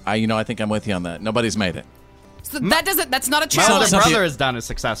 I think I'm with you on that. Nobody's made it. So that's not a My challenge. older brother has done it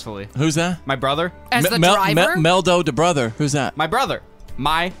successfully. Who's that? My brother. As the driver? Meldo de brother. Who's that? My brother.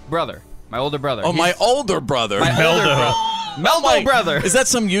 My brother. My older brother. Oh, my older brother. My older brother. Meldo brother. Is that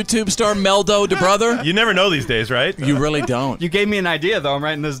some YouTube star, Meldo de brother? You never know these days, right? You really don't. You gave me an idea, though. I'm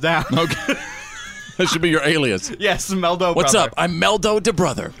writing this down. Okay. That should be your alias. Yes, Meldo What's brother. up? I'm Meldo de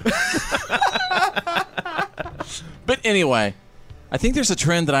brother. But anyway, I think there's a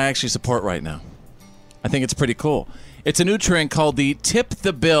trend that I actually support right now. I think it's pretty cool. It's a new trend called the Tip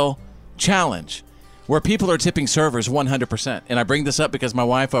the Bill Challenge, where people are tipping servers 100%. And I bring this up because my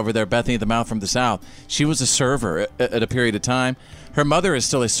wife over there, Bethany the Mouth from the South, she was a server at a period of time. Her mother is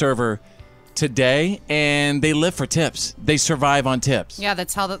still a server today, and they live for tips. They survive on tips. Yeah,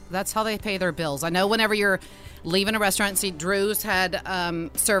 that's how they pay their bills. I know whenever you're leaving a restaurant, see Drew's had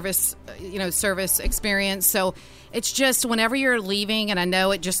service experience. So it's just whenever you're leaving, and I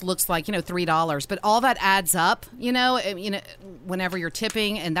know it just looks like $3, but all that adds up. Whenever you're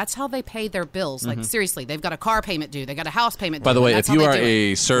tipping, and that's how they pay their bills. Like seriously, they've got a car payment due, they got a house payment due. By the way, and that's if you how are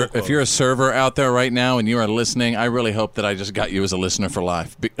they do it. if you're a server out there right now and you are listening, I really hope that I just got you as a listener for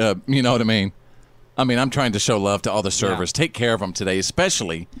life. You know what I mean? I mean, I'm trying to show love to all the servers. Yeah. Take care of them today,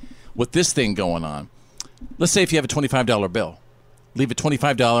 especially with this thing going on. Let's say if you have a $25 bill, leave a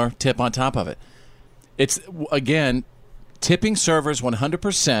 $25 tip on top of it. It's, again, tipping servers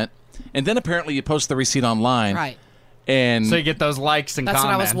 100%, and then apparently you post the receipt online. Right. And so you get those likes and that's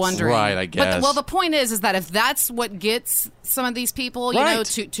comments. What I was wondering. Right, I guess. But the point is that if that's what gets some of these people, right.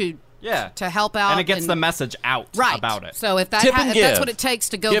 to help out, and it gets the message out about it. So if that's what it takes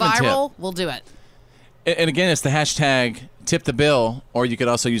to go viral, we'll do it. And again, it's the hashtag Tip the Bill, or you could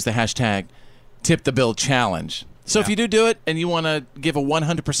also use the hashtag Tip the Bill Challenge. So if you do it and you want to give a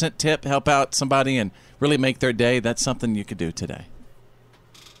 100% tip, help out somebody and really make their day, that's something you could do today.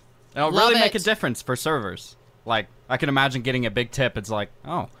 It'll really make a difference for servers. Like, I can imagine getting a big tip. It's like,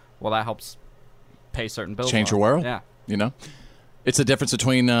 oh, well, that helps pay certain bills. Change your world. Yeah. You know? It's the difference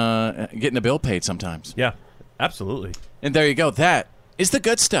between getting a bill paid sometimes. Yeah, absolutely. And there you go. That is the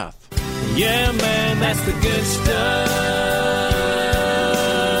good stuff. Yeah, man, that's the good stuff.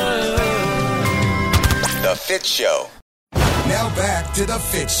 The Fitz Show. Now back to the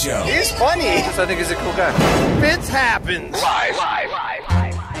Fitz Show. He's funny. I think he's a cool guy. Fitz happens. Live.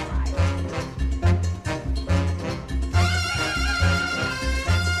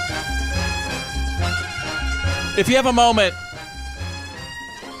 If you have a moment,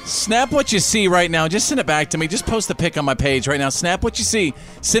 snap what you see right now. Just send it back to me. Just post the pic on my page right now. Snap what you see.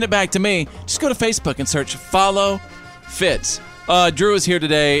 Send it back to me. Just go to Facebook and search Follow Fitz. Drew is here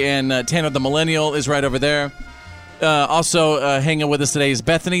today, and Tanner the Millennial is right over there. Also hanging with us today is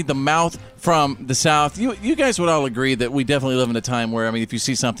Bethany, the mouth from the South. You guys would all agree that we definitely live in a time where, I mean, if you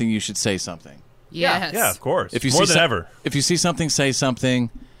see something, you should say something. Yes. Yeah, of course. If you More see than ever. If you see something, say something.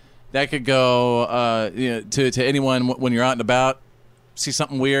 That could go to anyone when you're out and about. See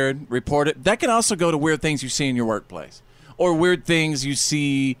something weird, report it. That can also go to weird things you see in your workplace or weird things you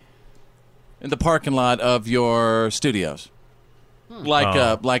see in the parking lot of your studios. Like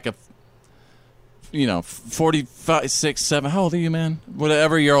a 45, 6, 7. How old are you, man?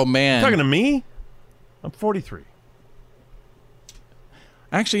 Whatever your old man. You talking to me? I'm 43.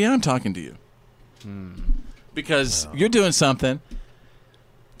 Actually, yeah, I'm talking to you. Because you're doing something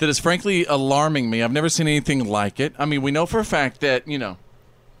that is frankly alarming me. I've never seen anything like it. I mean, we know for a fact that, you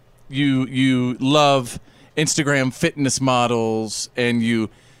love Instagram fitness models and you're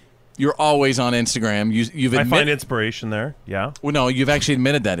always on Instagram. I find inspiration there, yeah. Well, no, you've actually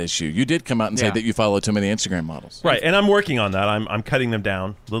admitted that issue. You did come out and say that you follow too many Instagram models. Right, and I'm working on that. I'm cutting them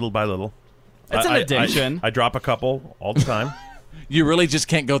down little by little. It's an addiction. I drop a couple all the time. You really just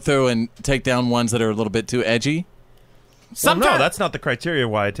can't go through and take down ones that are a little bit too edgy? Well, no, that's not the criteria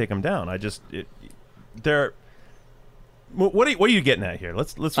why I take them down. They're. What are you getting at here?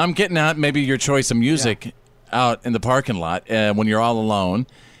 Let's. I'm getting at maybe your choice of music out in the parking lot when you're all alone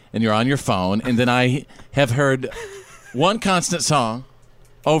and you're on your phone, and then I have heard one constant song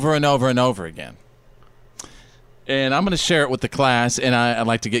over and over and over again. And I'm going to share it with the class, and I'd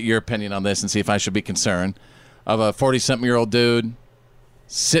like to get your opinion on this and see if I should be concerned of a 40-something-year-old dude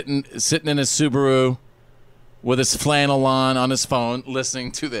sitting in his Subaru with his flannel on his phone,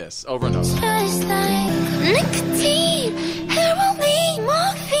 listening to this over and over. Just like nicotine, heroin,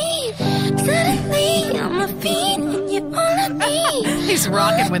 morphine. Suddenly, I'm a fiend, and you're all I need. He's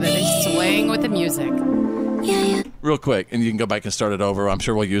rocking with it. He's swaying with the music. Real quick, and you can go back and start it over. I'm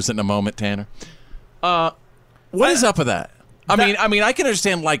sure we'll use it in a moment, Tanner. What is up with that? I mean, I can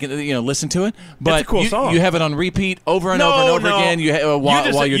understand listen to it, but it's a cool song. You have it on repeat over and over and over again.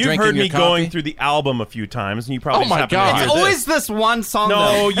 While you're drinking your coffee. You've heard me going through the album a few times, and you probably just happen to hear It's always this one song.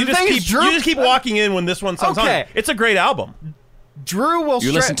 No, you just keep walking in when this one song's on. It's a great album. Drew will.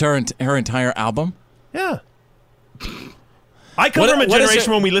 You listen to her entire album? Yeah. I come from a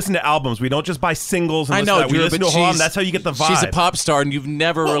generation when we listen to albums. We don't just buy singles and listen to that. We listen to a whole album. That's how you get the vibe. She's a pop star, and you've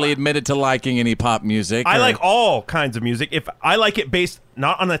never really admitted to liking any pop music. I like all kinds of music. If I like it based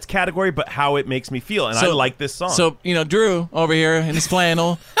not on its category, but how it makes me feel, and I like this song. So, Drew over here in his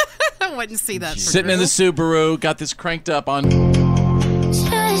flannel. I wouldn't see that. Sitting in the Subaru, got this cranked up on.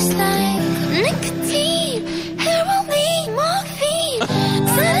 Just like nicotine, heroin, morphine.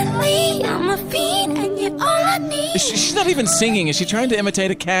 Suddenly, I'm a fiend, and you're all I need. She's not even singing. Is she trying to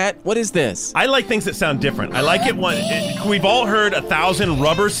imitate a cat? What is this? I like things that sound different. I like it when we've all heard 1,000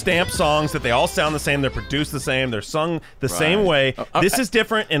 rubber stamp songs that they all sound the same. They're produced the same. They're sung the same way. This is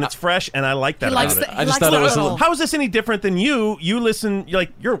different and it's fresh, and I like that about it. I just thought it was a little. How is this any different than you? You listen.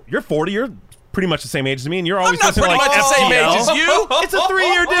 You're 40. You're pretty much the same age as me, and you're always listening pretty like much the same age as you. It's a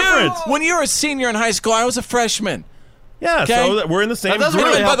 3-year difference. When you were a senior in high school, I was a freshman. Yeah, so we're in the same group.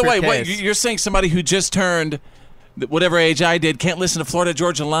 Really, by the way, you're saying somebody who just turned whatever age I did can't listen to Florida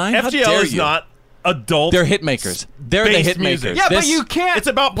Georgia Line? How dare FGL is you? Not adult. They're hit makers. They're the hit makers. Yeah, but you can't. It's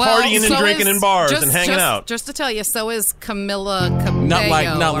about partying and drinking in bars and hanging out. Just to tell you, so is Camila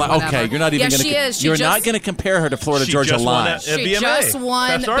Cabello. Not like. Okay, you're not even going to. She is. You're not going to compare her to Florida Georgia Line. She just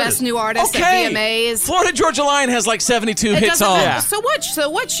won Best New Artist at VMAs. Florida Georgia Line has like 72 hit songs. Yeah. So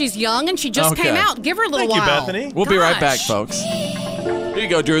what? She's young and she just came out. Give her a little while. Thank you, Bethany. We'll be right back, folks. Here you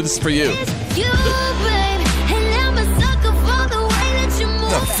go, Drew. This is for you.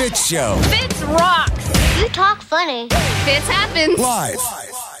 The Fitz Show. Fitz rocks. You talk funny. Fitz happens. Live.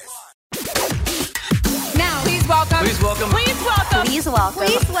 Now he's walking Please welcome. Please welcome. Please welcome.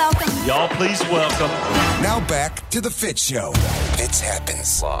 Please welcome. Y'all, please welcome. Now back to the Fitz Show. Fitz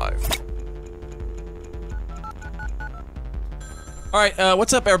happens live. All right,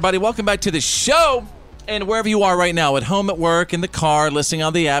 what's up, everybody? Welcome back to the show. And wherever you are right now, at home, at work, in the car, listening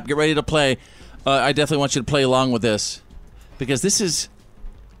on the app, get ready to play. I definitely want you to play along with this, because this is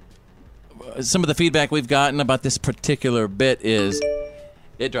some of the feedback we've gotten about this particular bit is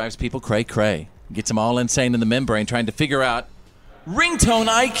it drives people cray-cray. Gets them all insane in the membrane trying to figure out ringtone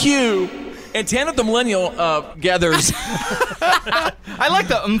IQ. And Tanner the Millennial gathers... I like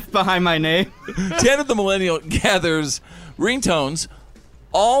the oomph behind my name. Tanner the Millennial gathers ringtones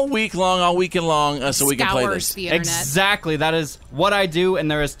all weekend long, so we can play this. The internet. Exactly. That is what I do,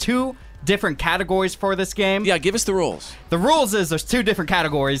 and there is 2 different categories for this game. Yeah, give us the rules. The rules is there's 2 different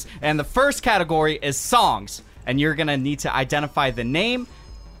categories, and the first category is songs, and you're going to need to identify the name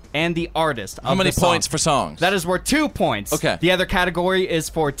and the artist of How many the song. points for songs? That is worth 2 points. Okay. The other category is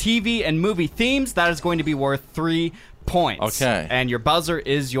for TV and movie themes. That is going to be worth 3 points. Okay. And your buzzer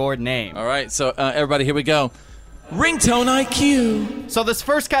is your name. All right, so everybody, here we go. Ringtone IQ. So this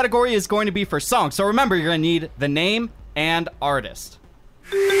first category is going to be for songs. So remember, you're going to need the name and artist.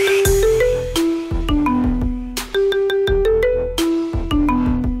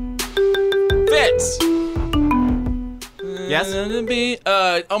 Fitz. Yes?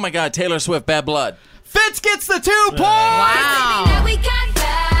 Oh my God, Taylor Swift, Bad Blood. Fitz gets the 2 points! Wow.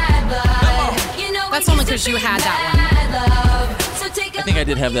 That's only because you had that one. I think I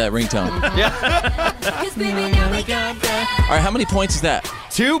did have that ringtone. All right, how many points is that?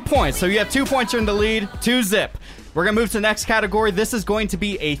 2 points. So you have 2 points. You're in the lead. 2 zip. We're going to move to the next category. This is going to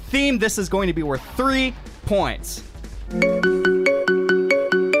be a theme. This is going to be worth 3 points.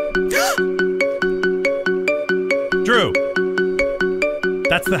 Drew.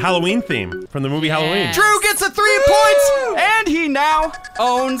 That's the Halloween theme from the movie Halloween. Drew gets a 3 points, and he now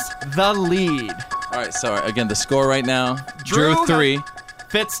owns the lead. All right, so again, the score right now. Drew 3.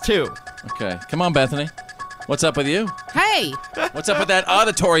 Fitz 2. Okay, come on, Bethany. What's up with you? Hey. What's up with that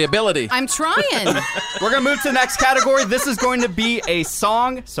auditory ability? I'm trying. We're going to move to the next category. This is going to be a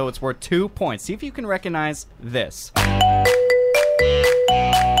song, so it's worth 2 points. See if you can recognize this. Oh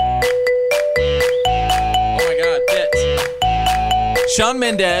my God, Fitz. Shawn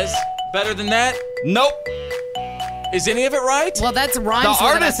Mendes. Better than that? Nope. Is any of it right? Well, that's rhymes. The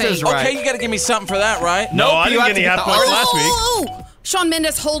artist is right. Okay, you got to give me something for that, right? No, I didn't get any half points last week. Oh, Shawn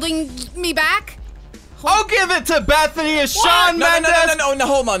Mendes holding me back. I'll give it to Bethany as Shawn Mendes. No,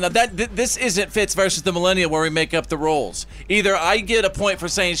 hold on. Now, this isn't Fitz versus the Millennial where we make up the rules. Either I get a point for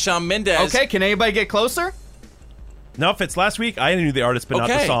saying Shawn Mendes. Okay, can anybody get closer? No, Fitz, last week I knew the artist, but not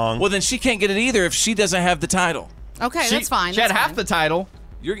the song. Well, then she can't get it either if she doesn't have the title. Okay, that's fine. She had half the title.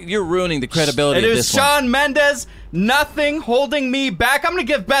 You're ruining the credibility of this one. It is Shawn Mendes, Nothing Holding Me Back. I'm going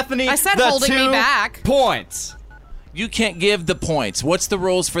to give Bethany the 2 points. You can't give the points. What's the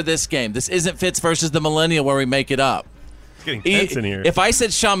rules for this game? This isn't Fitz versus the Millennial where we make it up. It's getting tense in here. If I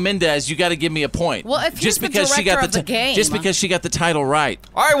said Shawn Mendes, you got to give me a point. Well, if he's the director of the game. Just because she got the title right.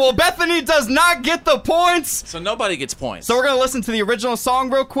 All right, well, Bethany does not get the points. So nobody gets points. So we're going to listen to the original song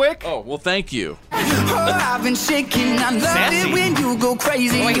real quick. Oh, well, thank you. I've been shaking. I love it when you go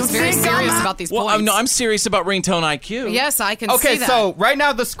crazy. Boy, he's very serious about these points. Well, I'm serious about ringtone IQ. Yes, I can see that. Okay, so right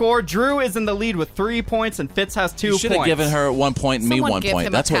now the score, Drew is in the lead with 3 points and Fitz has 2 points. You should have given her 1 point and me 1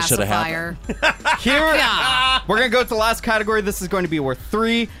 point. That's what should have happened. Here, we're going to go to the last category. This is going to be worth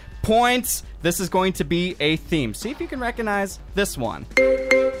 3 points. This is going to be a theme. See if you can recognize this one.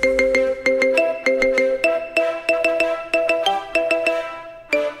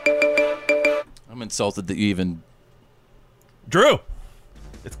 I'm insulted that you even... Drew!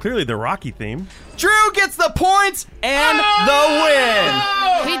 It's clearly the Rocky theme. Drew gets the points and the win!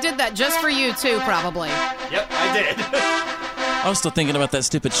 He did that just for you, too, probably. Yep, I did. I was still thinking about that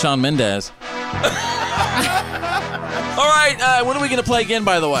stupid Shawn Mendes. All right, when are we going to play again,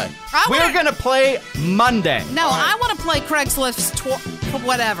 by the way? We're going to play Monday. No, I want to play Craigslist's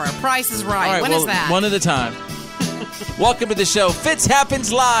whatever. Price is Right. All right, when is that? One at a time. Welcome to the show. Fitz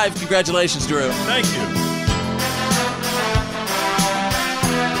Happens Live. Congratulations, Drew. Thank you.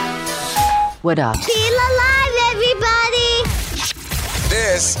 What up? Feel alive, everybody!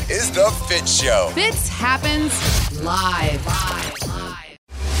 This is the Fitz Show. Fitz Happens Live.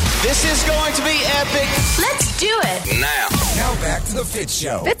 This is going to be epic. Let's do it. Now back to the Fitz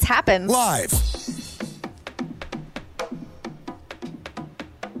Show. Fitz happens. Live.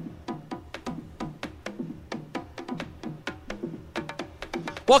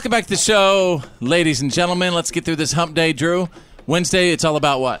 Welcome back to the show, ladies and gentlemen. Let's get through this hump day, Drew. Wednesday, it's all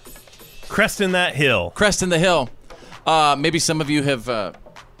about what? Cresting that hill. Cresting the hill. Maybe some of you have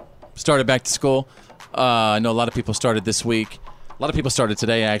started back to school. I know a lot of people started this week. A lot of people started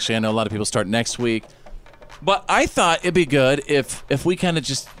today, actually. I know a lot of people start next week. But I thought it'd be good if we kind of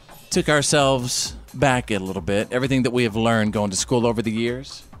just took ourselves back a little bit, everything that we have learned going to school over the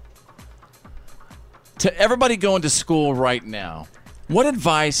years. To everybody going to school right now, what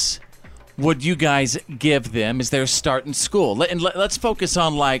advice would you guys give them as they're starting school? Let's focus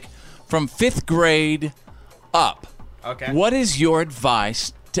on, like, from 5th grade up. Okay. What is your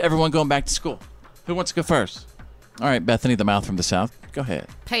advice to everyone going back to school? Who wants to go first? All right, Bethany, the mouth from the south. Go ahead.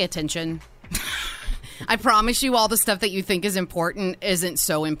 Pay attention. I promise you all the stuff that you think is important isn't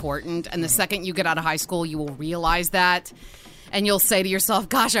so important. And the second you get out of high school, you will realize that. And you'll say to yourself,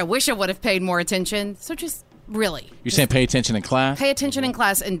 gosh, I wish I would have paid more attention. So just really. You're saying pay attention in class? Pay attention in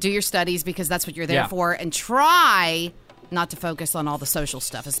class and do your studies because that's what you're there for. And try not to focus on all the social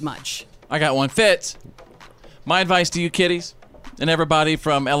stuff as much. I got one. Fitz, my advice to you kiddies and everybody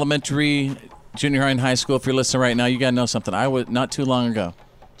from elementary, junior high, and high school, if you're listening right now, you got to know something. I was, not too long ago,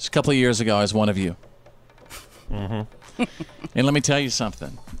 just a couple of years ago, I was one of you. Mm-hmm. And let me tell you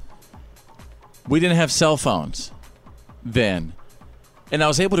something. We didn't have cell phones then. And I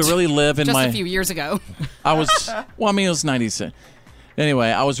was able to really live in just my... a few years ago. I was... Well, I mean, it was 96. Anyway,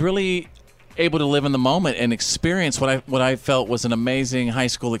 I was really able to live in the moment and experience what I felt was an amazing high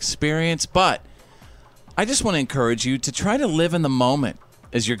school experience. But I just want to encourage you to try to live in the moment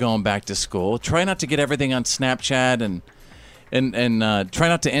as you're going back to school. Try not to get everything on Snapchat and try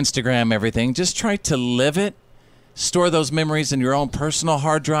not to Instagram everything. Just try to live it. Store those memories in your own personal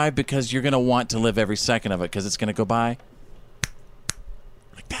hard drive because you're going to want to live every second of it because it's going to go by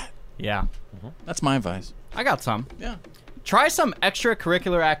like that. Yeah. Mm-hmm. That's my advice. I got some. Yeah. Try some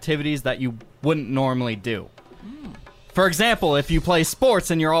extracurricular activities that you wouldn't normally do. For example, if you play sports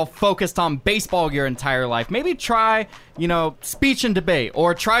and you're all focused on baseball your entire life, maybe try, speech and debate,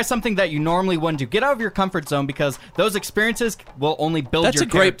 or try something that you normally wouldn't do. Get out of your comfort zone because those experiences will only build your character.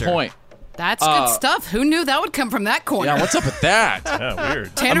 That's a great point. That's good stuff. Who knew that would come from that corner? Yeah, what's up with that? Yeah,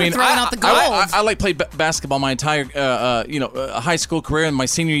 weird. Tanner throwing out the gold. I played basketball my entire, high school career. In my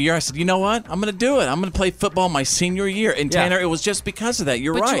senior year, I said, you know what? I'm going to do it. I'm going to play football my senior year. And Tanner, it was just because of that.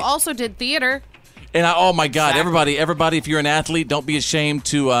 You're right. But you also did theater. And oh my God, exactly. everybody! If you're an athlete, don't be ashamed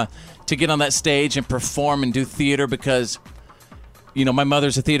to get on that stage and perform and do theater because, my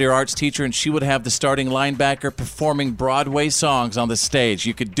mother's a theater arts teacher, and she would have the starting linebacker performing Broadway songs on the stage.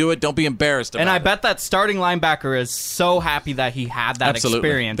 You could do it. Don't be embarrassed about it. And I bet that starting linebacker is so happy that he had that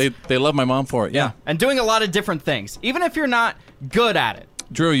experience. They love my mom for it. Yeah, and doing a lot of different things, even if you're not good at it.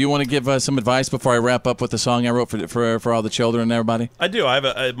 Drew, you want to give some advice before I wrap up with the song I wrote for all the children and everybody? I do. I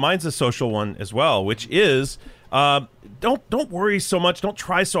have mine's a social one as well, which is don't worry so much. Don't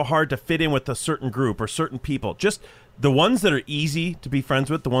try so hard to fit in with a certain group or certain people. Just the ones that are easy to be friends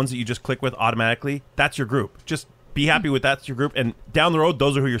with, the ones that you just click with automatically. That's your group. Just be happy with that's your group, and down the road,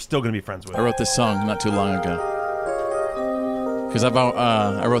 those are who you're still going to be friends with. I wrote this song not too long ago because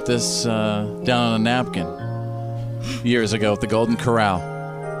I wrote this down on a napkin years ago at the Golden Corral.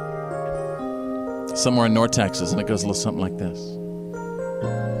 Somewhere in North Texas, and it goes a little something like this.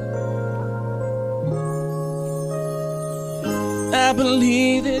 I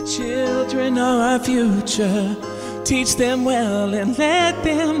believe that children are our future. Teach them well and let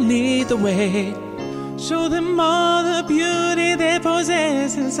them lead the way. Show them all the beauty they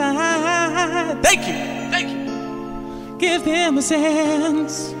possess inside. Thank you. Give them a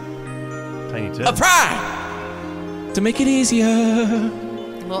sense Tiny tip. of pride to make it easier.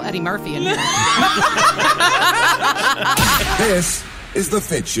 Little Eddie Murphy in here. This is The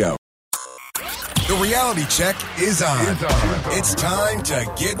Fitz Show. The reality check is on. It's time to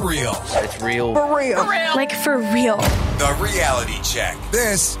get real. It's real. For real. Like for real. The reality check.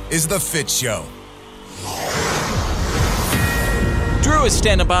 This is The Fitz Show. Drew is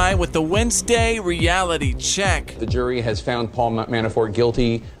standing by with the Wednesday reality check. The jury has found Paul Manafort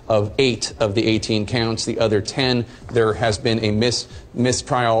guilty of 8 of the 18 counts. The other 10, there has been a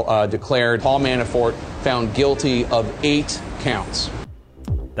mistrial declared. Paul Manafort found guilty of 8 counts.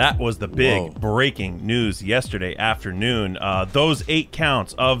 That was the big breaking news yesterday afternoon. Those 8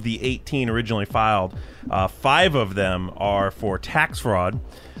 counts of the 18 originally filed, 5 of them are for tax fraud.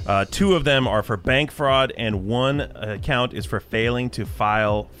 2 of them are for bank fraud, and 1 count is for failing to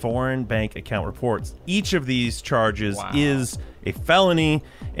file foreign bank account reports. Each of these charges is a felony,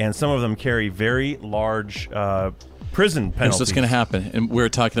 and some of them carry very large prison penalties. Here's what's going to happen, and we were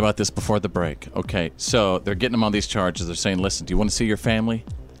talking about this before the break. Okay, so they're getting them on these charges. They're saying, listen, do you want to see your family?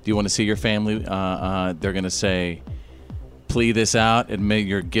 Do you want to see your family? They're going to say, plea this out, admit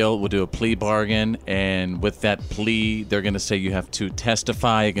your guilt, we'll do a plea bargain, and with that plea, they're going to say you have to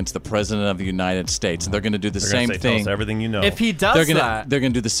testify against the President of the United States. And they're going to do the same thing. Tell us everything you know. If he does they're that, they're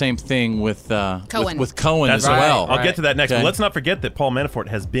going to do the same thing with Cohen. with Cohen That's as right. well. I'll get to that next. Okay. But let's not forget that Paul Manafort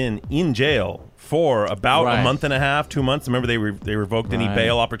has been in jail for about a month and a half, 2 months. Remember, they revoked any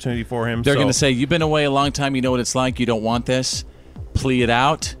bail opportunity for him. They're going to say, you've been away a long time. You know what it's like. You don't want this. Plea it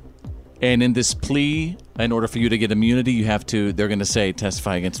out. And in this plea, in order for you to get immunity, you have to, they're going to say,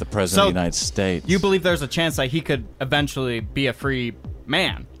 testify against the President of the United States. You believe there's a chance that he could eventually be a free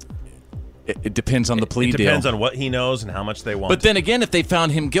man? It depends on the plea deal. It depends on what he knows and how much they want. But then again, if they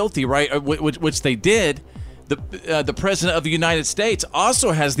found him guilty, right, which they did, the President of the United States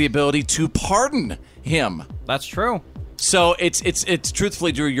also has the ability to pardon him. That's true. So it's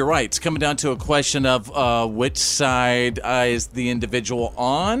truthfully, Drew, you're right. It's coming down to a question of which side is the individual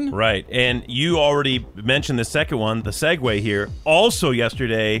on. Right. And you already mentioned the second one, the segue here. Also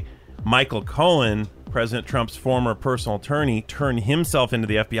yesterday, Michael Cohen, President Trump's former personal attorney, turned himself into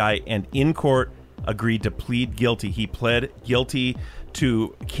the FBI and in court agreed to plead guilty. He pled guilty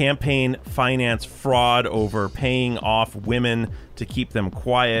to campaign finance fraud over paying off women to keep them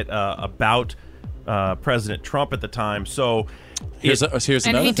quiet about President Trump at the time. So here's another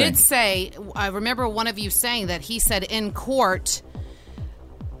thing. And he did say, I remember one of you saying that he said in court.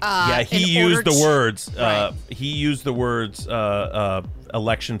 He used the words. He used the words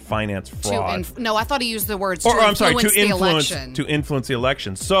election finance fraud. No, I thought he used the words to influence the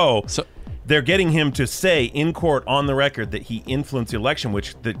election. So they're getting him to say in court on the record that he influenced the election,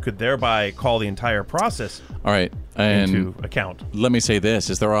 which could thereby call the entire process all right into account. Let me say this: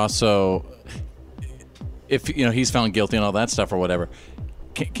 is there also, if he's found guilty and all that stuff or whatever,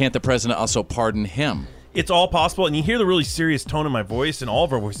 can't the president also pardon him? It's all possible, and you hear the really serious tone in my voice and all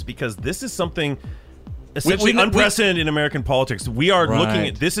of our voices because this is something essentially unprecedented in American politics. We are looking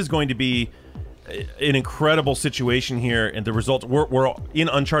at this is going to be an incredible situation here, and the results we're in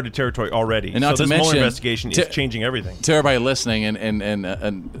uncharted territory already. And not so to this Mueller mention, investigation is changing everything. To everybody listening,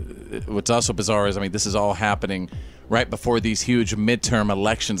 and what's also bizarre is, this is all happening right before these huge midterm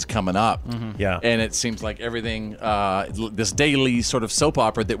elections coming up. Mm-hmm. Yeah. And it seems like everything, this daily sort of soap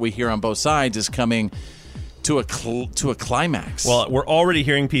opera that we hear on both sides is coming to a climax. Well, we're already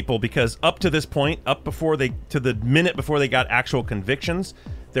hearing people, because up to this point, to the minute before they got actual convictions,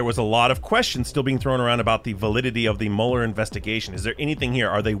 there was a lot of questions still being thrown around about the validity of the Mueller investigation. Is there anything here?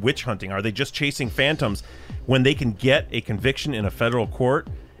 Are they witch hunting? Are they just chasing phantoms? When they can get a conviction in a federal court,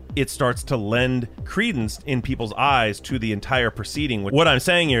 it starts to lend credence in people's eyes to the entire proceeding. What I'm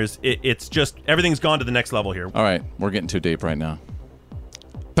saying here is it's just everything's gone to the next level here. All right, we're getting too deep right now.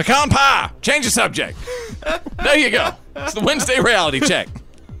 Pecan pie! Change the subject. There you go. It's the Wednesday reality check.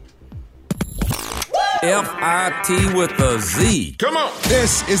 F-I-T with a Z. Come on.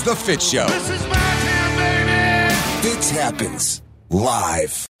 This is the Fitz Show. This is my town, baby. Fitz happens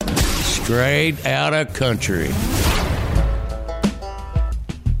live. Straight out of country.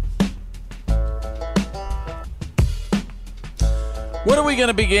 What are we going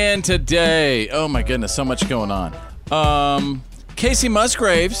to begin today? Oh, my goodness, so much going on. Casey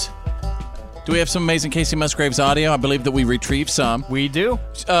Musgraves. Do we have some amazing Casey Musgraves audio? I believe that we retrieved some. We do.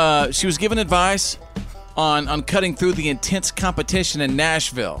 She was given advice on cutting through the intense competition in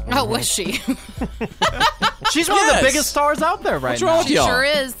Nashville. Oh, was she? She's one of the biggest stars out there right What's wrong now. with y'all? Sure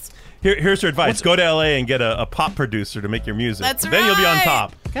is. Here's her advice. Go to L.A. and get a pop producer to make your music. That's Then you'll be on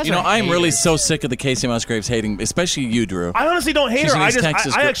top. I'm really so sick of the Casey Musgraves hating, especially you, Drew. I honestly don't hate She's her. in I East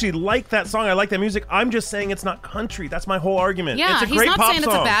Texas. actually like that song. I like that music. I'm just saying it's not country. That's my whole argument. Yeah, it's a he's great not pop saying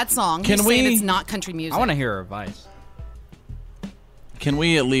song. it's a bad song. He's saying it's not country music. I want to hear her advice. Can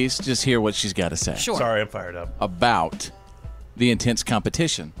we at least just hear what she's got to say? Sure. Sorry, I'm fired up. About the intense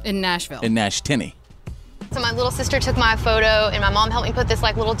competition in Nashville. In Nash-Tenney. So my little sister took my photo, and my mom helped me put this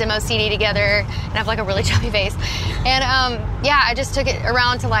little demo CD together, and I have a really chubby face. And I just took it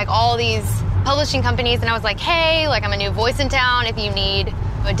around to all these publishing companies, and I was like, hey, I'm a new voice in town. If you need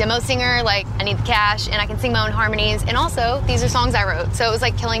a demo singer, I need the cash, and I can sing my own harmonies. And also, these are songs I wrote. So it was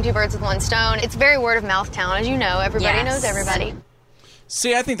killing two birds with one stone. It's very word of mouth town, as you know. Everybody knows everybody.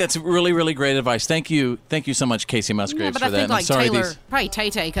 See, I think that's really, really great advice. Thank you so much, Casey Musgraves, but for that. I I'm think sorry Taylor, probably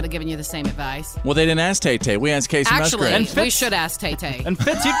Tay-Tay could have given you the same advice. Well, they didn't ask Tay-Tay. We asked Casey Musgraves. Actually, we should ask Tay-Tay. And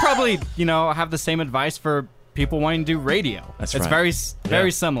Fitz, you'd probably, have the same advice for people wanting to do radio. That's it's right.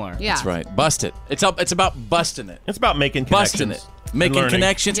 very similar. Yeah. That's right. Bust it. It's about busting it. It's about making busting connections. It. Making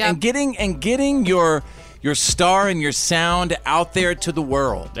connections Yep. and getting your star and your sound out there to the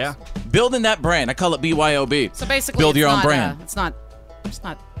world. Yeah. Building that brand. I call it BYOB. So basically, build your it's own not, brand. It's not,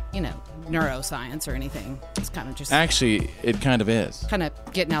 neuroscience or anything. It's kind of just Actually, it kind of is. kind of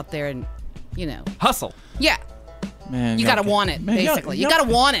getting out there and, hustle. Yeah. Man, You y'all got to get- want it, man, basically. You y'all- got to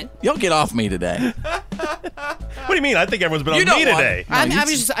want it. Y'all get off me today. What do you mean? I think everyone's been You on don't me want- today.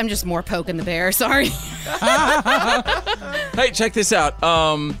 I'm just more poking the bear. Sorry. Hey, check this out.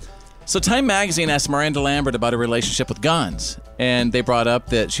 So Time Magazine asked Miranda Lambert about her relationship with guns, and they brought up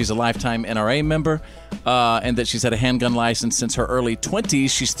that she's a lifetime NRA member, and that she's had a handgun license since her early 20s.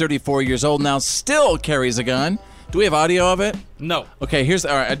 She's 34 years old now, still carries a gun. Do we have audio of it? No. Okay,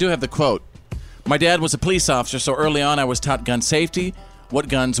 all right, I do have the quote. My dad was a police officer, so early on I was taught gun safety, what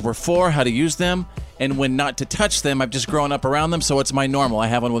guns were for, how to use them, and when not to touch them. I've just grown up around them, so it's my normal. I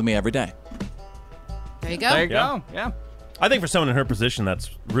have one with me every day. There you go. There you go. Yeah. I think for someone in her position, that's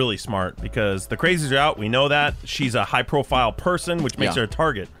really smart because the crazies are out. We know that. She's a high-profile person, which makes her a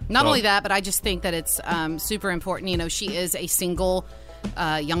target. Not So- only that, but I just think that it's super important. She is a single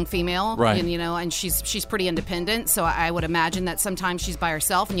young female, Right. and she's pretty independent. So I would imagine that sometimes she's by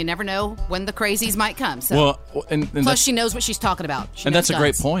herself, and you never know when the crazies might come. So Well, and plus that's- she knows what she's talking about. She and knows that's a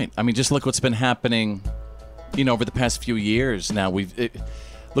great guns. point. I mean, just look what's been happening, over the past few years now.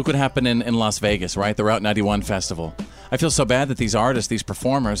 Look what happened in Las Vegas, right? The Route 91 festival. I feel so bad that these artists, these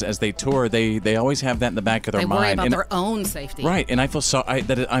performers, as they tour, they always have that in the back of their They mind. worry about And- their own safety. Right, and I feel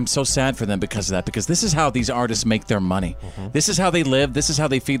I'm so sad for them because of that, because this is how these artists make their money. This is how they live. This is how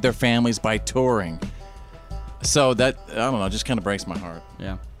they feed their families, by touring. So that, I don't know, just kind of breaks my heart.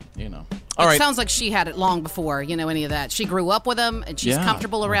 Yeah. All It right. sounds like she had it long before, any of that. She grew up with him, and she's Yeah.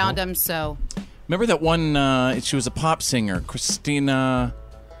 comfortable around him, so... Remember that one, she was a pop singer, Christina...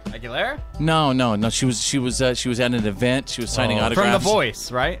 Aguilera? No. She was at an event. She was signing autographs. From The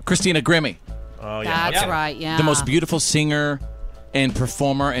Voice, right? Christina Grimmie. Oh, That's right, yeah. The most beautiful singer and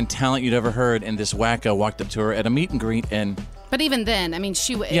performer and talent you'd ever heard, and this wacko walked up to her at a meet and greet, and But even then, I mean,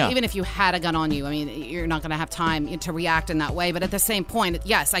 Yeah. even if you had a gun on you, I mean, you're not going to have time to react in that way. But at the same point,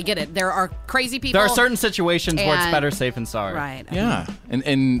 yes, I get it. There are crazy people. There are certain situations where it's and- better safe than sorry. Right. yeah,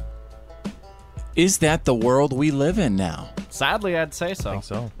 and is that the world we live in now? Sadly, I'd say so. I think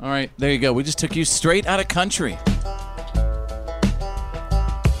so. All right, there you go. We just took you straight out of country.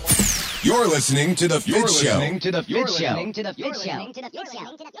 You're listening to The Fitz Show.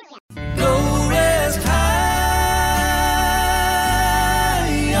 Go rest high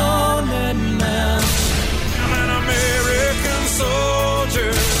on that mountain. I'm an American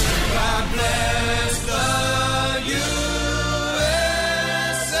soldier. God bless the USA.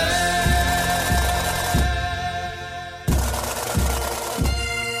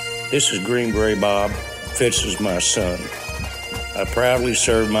 This is Green Beret Bob. Fitz is my son. I proudly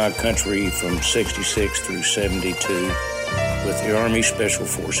served my country from 66 through 72 with the Army Special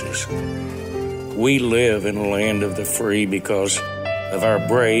Forces. We live in a land of the free because of our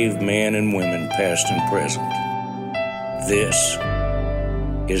brave men and women, past and present. This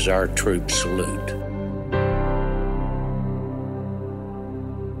is our troop salute.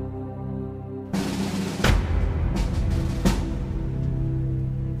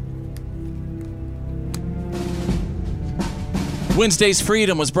 Wednesday's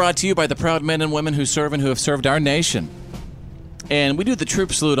Freedom was brought to you by the proud men and women who serve and who have served our nation. And we do the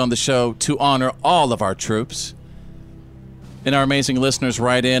troop salute on the show to honor all of our troops. And our amazing listeners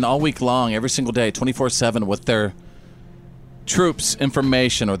write in all week long, every single day, 24/7, with their troops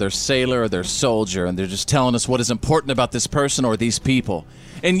information or their sailor or their soldier, and they're just telling us what is important about this person or these people.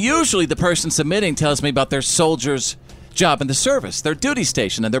 And usually the person submitting tells me about their soldier's job in the service, their duty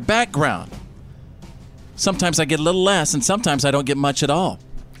station, and their background. Sometimes I get a little less, and sometimes I don't get much at all.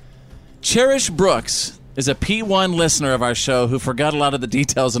 Cherish Brooks is a P1 listener of our show who forgot a lot of the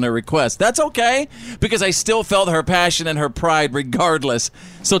details in her request. That's okay, because I still felt her passion and her pride regardless.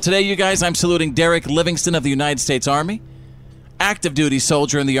 So today, you guys, I'm saluting Derek Livingston of the United States Army, active duty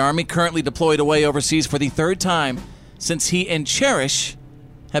soldier in the Army, currently deployed away overseas for the third time since he and Cherish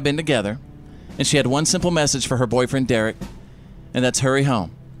have been together. And she had one simple message for her boyfriend, Derek, and that's hurry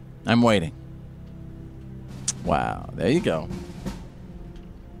home. I'm waiting. Wow, there you go.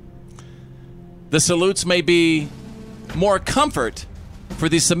 The salutes may be more comfort for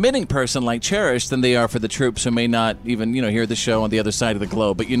the submitting person like Cherish than they are for the troops who may not even, hear the show on the other side of the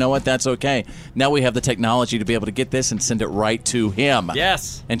globe. But you know what? That's okay. Now we have the technology to be able to get this and send it right to him.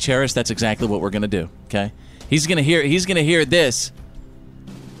 Yes. And Cherish, that's exactly what we're going to do, okay? He's going to hear this.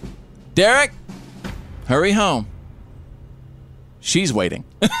 Derek, hurry home. She's waiting.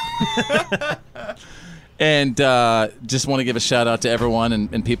 And just want to give a shout out to everyone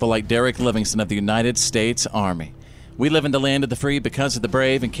and people like Derek Livingston of the United States Army. We live in the land of the free because of the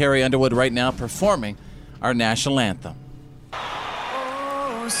brave, and Carrie Underwood right now performing our national anthem.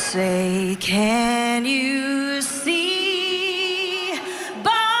 Oh, say, can you see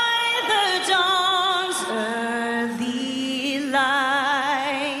by the dawn's early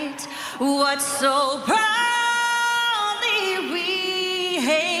light what so proudly we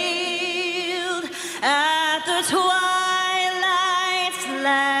hailed at the twilight's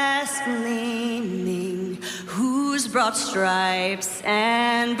last gleaming, whose broad stripes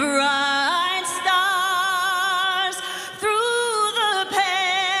and bright stars through the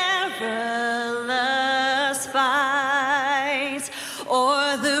perilous fight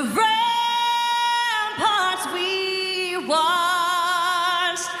o'er the ramparts we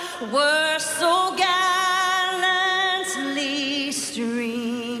watched were so gallantly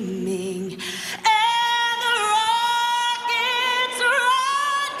streaming, and the rockets'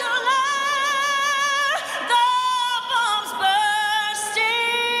 red glare, the bombs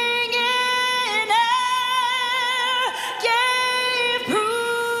bursting in air, gave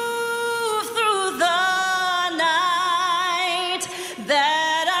proof through the night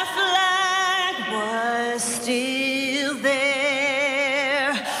that our flag was still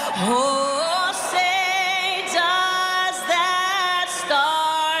there. Oh, say does that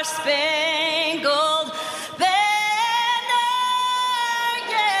star-spangled banner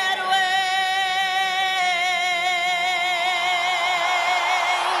yet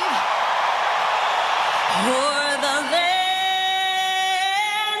wave o'er the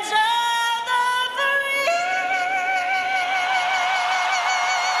lands of the free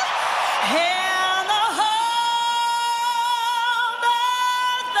and the home of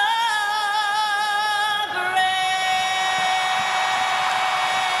the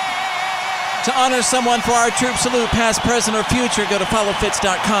To honor someone for our Troop Salute, past, present, or future, go to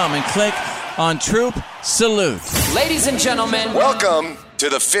followfitz.com and click on Troop Salute. Ladies and gentlemen, Welcome to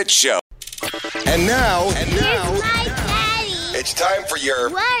the Fitz Show. And now, Here's my daddy. it's time for your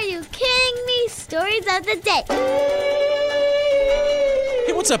Why are you kidding me? Stories of the day.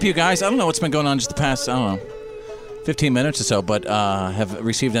 Hey, what's up, you guys? I don't know what's been going on just the past, 15 minutes or so, but have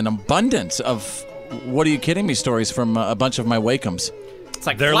received an abundance of what are you kidding me stories from a bunch of my Wakems. It's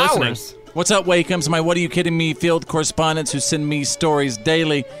like They're flowers. listening. What's up, Wakems? My what are you kidding me field correspondents who send me stories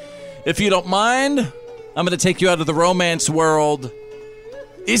daily. If you don't mind, I'm going to take you out of the romance world.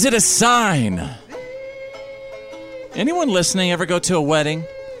 Is it a sign? Anyone listening ever go to a wedding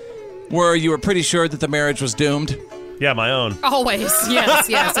where you were pretty sure that the marriage was doomed? Yeah, my own. Always.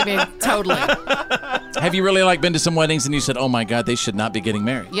 Yes. I mean, totally. Have you really been to some weddings and you said, oh my God, they should not be getting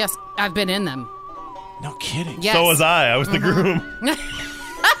married? Yes, I've been in them. No kidding. Yes. So was I. I was the groom.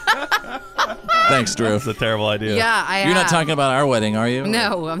 Thanks, Drew. That's a terrible idea. Yeah, I You're not have. talking about our wedding, are you?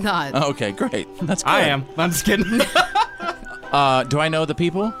 No, I'm not. Oh, okay, great. That's good. I am. I'm just kidding. Do I know the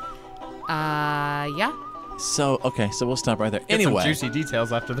people? Yeah. So we'll stop right there. Get some Anyway, juicy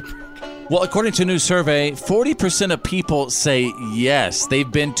details after the break. well, according to a new survey, 40% of people say yes,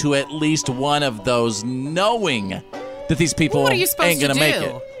 they've been to at least one of those, knowing that these people What are you supposed ain't gonna to make do?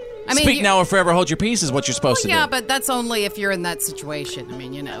 it. I mean, Speak you- now or forever hold your peace is what you're supposed to Yeah, do. but that's only if you're in that situation. I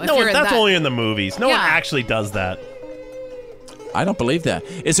mean, if No, you're in that's that. only in the movies. No one Yeah. actually does that. I don't believe that.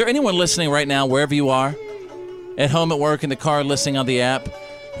 Is there anyone listening right now, wherever you are, at home, at work, in the car, listening on the app,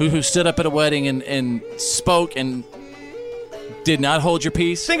 who stood up at a wedding and spoke and did not hold your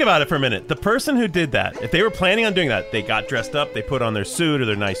peace? Think about it for a minute. The person who did that, if they were planning on doing that, they got dressed up, they put on their suit or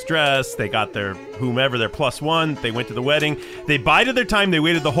their nice dress, they got their whomever, their +1, they went to the wedding, they bided their time, they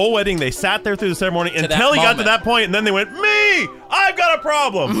waited the whole wedding, they sat there through the ceremony until he got to that point, and then they went, me! I've got a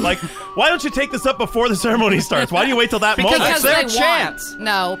problem! Like, why don't you take this up before the ceremony starts? Why do you wait till that moment? Because their they chance. want.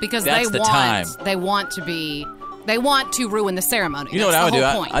 No, because That's they the want. time. They want to be. They want to ruin the ceremony. You know what That's I would the do?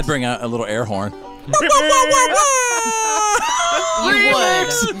 whole point. I'd bring out a little air horn.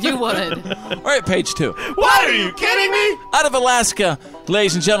 You would. All right, page 2. What, are you kidding me? Out of Alaska,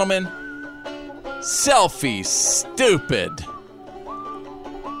 ladies and gentlemen, selfie stupid.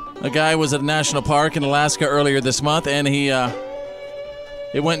 A guy was at a national park in Alaska earlier this month, and he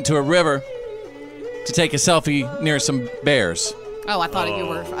went into a river to take a selfie near some bears. Oh, I thought you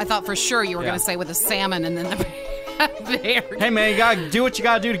were. I thought for sure you were going to say with a salmon and then the bear. Hey, man, you gotta do what you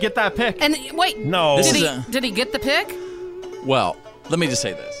gotta do to get that pick. And wait, No. did he get the pick? Well, let me just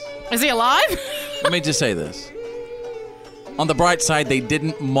say this. Is he alive? Let me just say this. On the bright side, they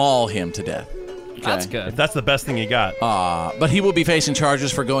didn't maul him to death. Okay? That's good. If that's the best thing you got. But he will be facing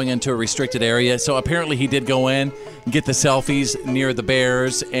charges for going into a restricted area. So apparently he did go in, get the selfies near the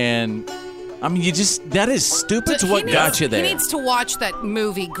bears, and I mean, that is stupid to what got you there. He needs to watch that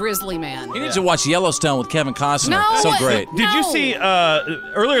movie, Grizzly Man. He needs to watch Yellowstone with Kevin Costner. No, so great. Did you see,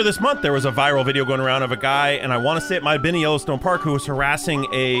 earlier this month, there was a viral video going around of a guy, and I want to say it might have been in Yellowstone Park, who was harassing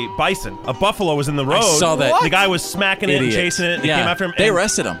a bison. A buffalo was in the road. I saw that. The guy was smacking it and chasing it, and Yeah. came after him. They and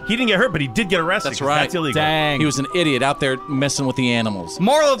arrested him. He didn't get hurt, but he did get arrested. That's right. That's illegal. Dang. He was an idiot out there messing with the animals.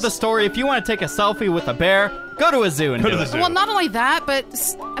 Moral of the story, if you want to take a selfie with a bear, go to a zoo and do it. Well, not only that, but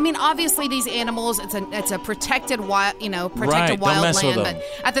I mean, obviously these animals, it's a protected wild, Right, don't wild mess with land. them.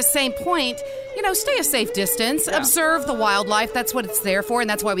 But at the same point, stay a safe distance, observe the wildlife. That's what it's there for, and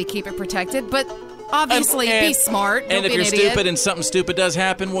that's why we keep it protected. But obviously, be smart. Don't And if be you're an idiot. stupid and something stupid does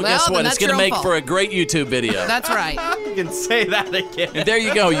happen, well, Well, guess then what? that's It's going to your own make fault. for a great YouTube video. That's right. You can say that again. And there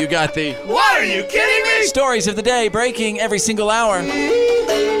you go. You got the What, are you kidding me? stories of the day breaking every single hour.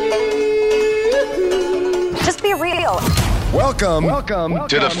 Just be real. Welcome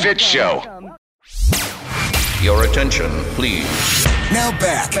to the Fitz Show. Your attention, please. Now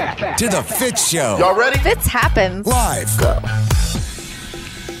back to the Fitz Show. Y'all ready? Fitz happens. Live.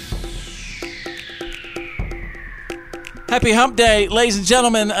 Happy Hump Day, ladies and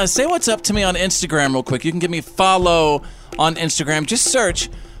gentlemen. Say what's up to me on Instagram real quick. You can give me a follow on Instagram. Just search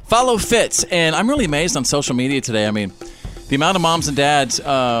Follow Fitz. And I'm really amazed on social media today. I mean, the amount of moms and dads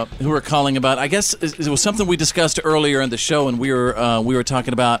who are calling about, I guess it was something we discussed earlier in the show, and we were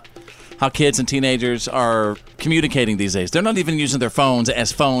talking about how kids and teenagers are communicating these days. They're not even using their phones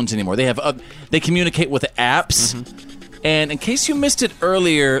as phones anymore. They communicate with apps. Mm-hmm. And in case you missed it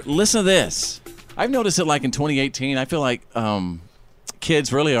earlier, listen to this. I've noticed it like in 2018. I feel like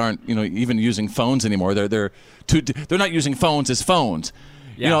kids really aren't even using phones anymore. They're not using phones as phones.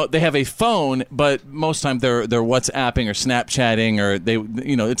 Yeah. They have a phone, but most time they're WhatsApping or Snapchatting, or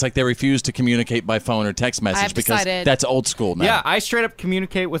it's like they refuse to communicate by phone or text message because that's old school now. Yeah, I straight up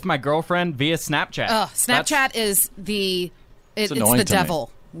communicate with my girlfriend via Snapchat. Snapchat is it's annoying the to me.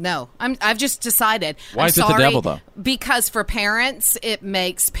 devil. No, I've just decided. Why I'm is it the sorry, devil, though? Because for parents, it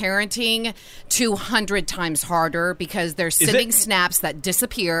makes parenting 200 times harder because they're sending snaps that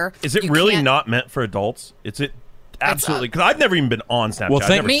disappear. Is it You really can't- not meant for adults? Absolutely, because I've never even been on Snapchat. I've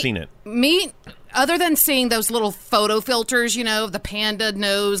never seen it. Me, other than seeing those little photo filters, the panda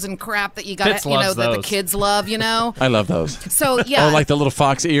nose and crap that you got, Fitz loves that the those. kids love, I love those. So, yeah. Oh, like the little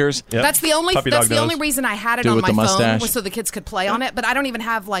fox ears. That's the only reason I had it Do on with my the phone mustache. was so the kids could play on it. But I don't even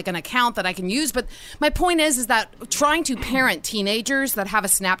have like an account that I can use. But my point is that trying to parent teenagers that have a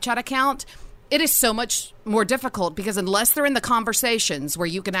Snapchat account, it is so much more difficult because unless they're in the conversations where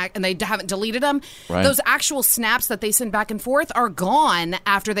you can act and they haven't deleted them, Right. those actual snaps that they send back and forth are gone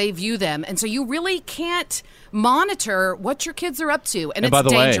after they view them. And so you really can't monitor what your kids are up to. And it's by the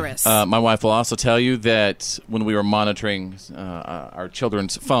dangerous. way, my wife will also tell you that when we were monitoring our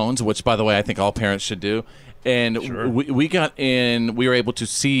children's phones, which, by the way, I think all parents should do, and we were able to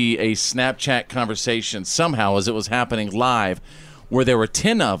see a Snapchat conversation somehow as it was happening live where there were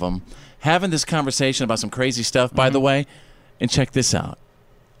 10 of them having this conversation about some crazy stuff, by the way. And check this out.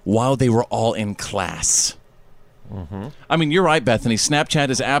 While they were all in class. Mm-hmm. I mean, you're right, Bethany. Snapchat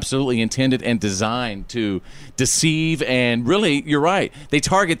is absolutely intended and designed to deceive, and really, you're right. They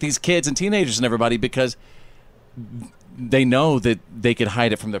target these kids and teenagers and everybody because they know that they could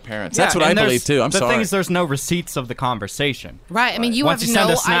hide it from their parents. That's what I believe, too. The thing is, there's no receipts of the conversation. Right. I mean, you Once have you send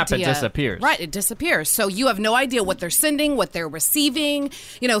no a snap, idea. it disappears. Right. It disappears. So you have no idea what they're sending, what they're receiving,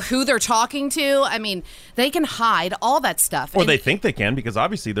 who they're talking to. I mean, they can hide all that stuff. Or And- they think they can, because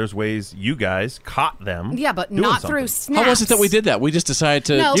obviously there's ways you guys caught them. Yeah, but doing not something. through snaps. How was it that we did that? We just decided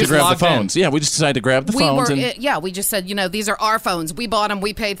to No, grab the logged in. phones. Yeah, we just decided to grab the phones. We just said, these are our phones. We bought them.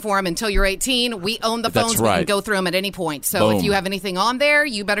 We paid for them until you're 18. We own the That's phones. We right. can go through them at any point. So if Boom. you have anything on there,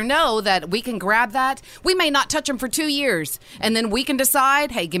 you better know that we can grab that. We may not touch them for 2 years. And then we can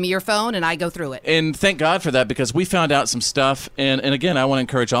decide, hey, give me your phone, and I go through it. And thank God for that, because we found out some stuff. And again, I want to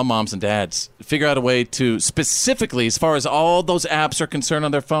encourage all moms and dads, figure out a way to, specifically as far as all those apps are concerned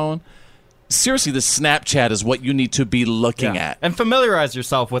on their phone, seriously, the Snapchat is what you need to be looking at. And familiarize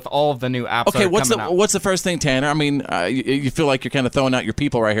yourself with all of the new apps Okay, that are what's coming out. what's the first thing, Tanner? I mean, you feel like you're kind of throwing out your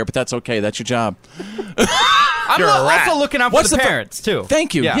people right here, but that's okay. That's your job. I'm also looking out for What's the the fir- parents, too.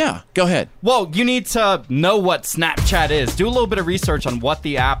 Thank you. Yeah, go ahead. Well, you need to know what Snapchat is. Do a little bit of research on what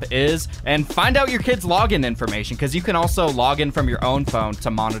the app is and find out your kids' login information, because you can also log in from your own phone to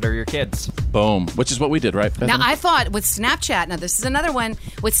monitor your kids. Boom. Which is what we did, right, Bethany? Now, I thought with Snapchat, now this is another one,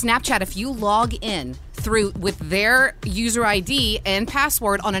 with Snapchat, if you log in with their user ID and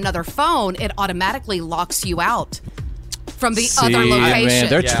password on another phone, it automatically locks you out from the other location. Man,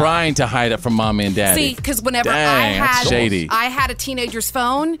 they're trying to hide it from mommy and daddy. See, because whenever that's shady. I had a teenager's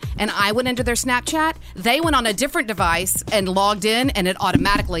phone and I went into their Snapchat, they went on a different device and logged in, and it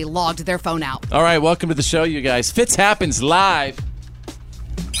automatically logged their phone out. All right, welcome to the show, you guys. Fitz Happens Live.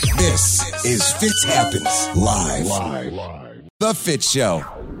 This is Fitz Happens Live. The Fitz Show.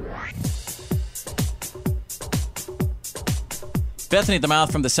 Bethany the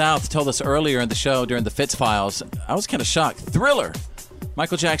Mouth from the South told us earlier in the show during the Fitz Files, I was kind of shocked. Thriller.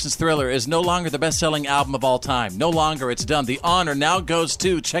 Michael Jackson's Thriller is no longer the best-selling album of all time. No longer. It's done. The honor now goes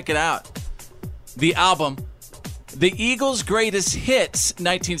to, check it out, the album, The Eagles' Greatest Hits,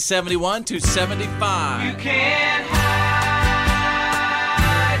 1971 to 75. You can't hide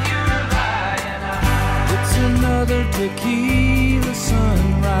your lying eyes. It's another tequila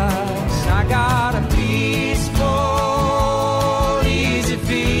sunrise. I got a peaceful, easy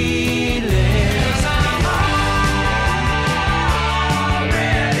feeling. 'Cause I'm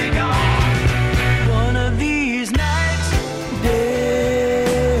already gone. One of these nights,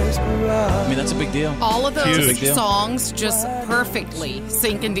 desperate. I mean, that's a big deal. All of those Big deal. songs just perfectly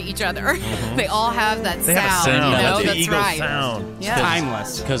sync into each other. They all have that They sound. have a sound. You know? That's the That's Eagles right. sound. Yeah.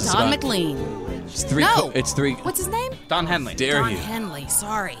 Timeless. Because Don McLean. It's three. No. It's three. What's his name? Don Henley. Dare Don you? Henley.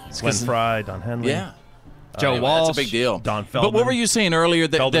 Sorry. Glenn Fry, Don Henley. Yeah. Joe Anyway, Walsh. That's a big deal. Don Feldman. But what were you saying earlier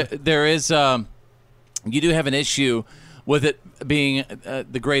that there is, you do have an issue with it being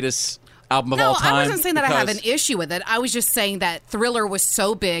the greatest album of all time? I wasn't saying that I have because- an issue with it. I was just saying that Thriller was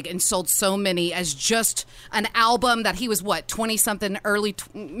so big and sold so many as just an album that he was, 20-something,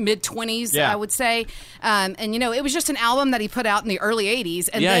 mid-20s, Yeah. I would say. And, it was just an album that he put out in the early 80s.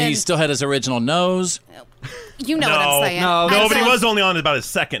 And yeah, then, he still had his original nose. you know what I'm saying. No, but he said- was only on about his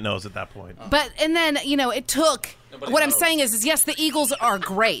second nose at that point. And then, it took... What I'm saying is, yes, the Eagles are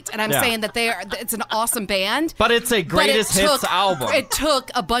great, and I'm Yeah. saying that it's an awesome band. But it's a but greatest hits album. It took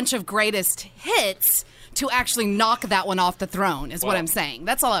a bunch of greatest hits to actually knock that one off the throne, is what I'm saying.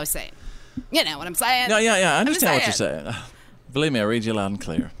 That's all I was saying. You know what I'm saying? No, yeah, I I'm just understand what you're saying. Believe me, I read you loud and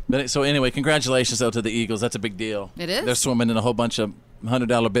clear. But so anyway, congratulations though to the Eagles. That's a big deal. It is. They're swimming in a whole bunch of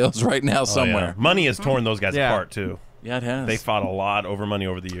 $100 bills right now somewhere. Yeah. Money has torn those guys Yeah. apart too. Yeah, it has. They fought a lot over money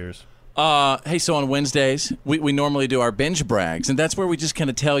over the years. Hey, so on Wednesdays, we normally do our binge brags, and that's where we just kind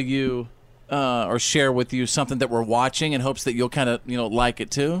of tell you or share with you something that we're watching in hopes that you'll kind of, like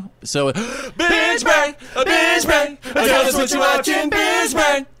it too. So, binge brag, a binge brag, tell us what you're watching, binge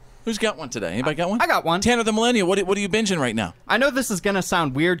brag. Who's got one today? Anybody got one? I got one. Tanner the Millennial, what are you binging right now? I know this is going to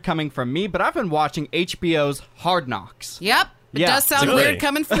sound weird coming from me, but I've been watching HBO's Hard Knocks. Yep. It Yeah. does sound Really? weird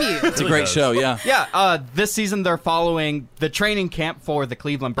coming from you. It's a great show, yeah. Yeah, this season they're following the training camp for the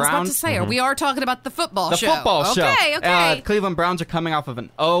Cleveland I was Browns. about to say, we are talking about the football The show. football show. Okay. Cleveland Browns are coming off of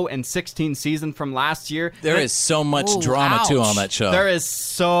an 0-16 season from last year. There is so much Ooh, drama, too, ouch. on that show. There is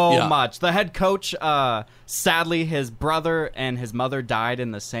so Yeah. much. The head coach, sadly, his brother and his mother died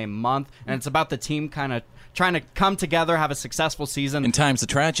in the same month, and it's about the team kind of trying to come together, have a successful season. In times of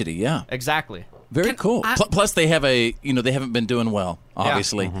tragedy, yeah. Exactly. Very cool. Plus, they have they haven't been doing well,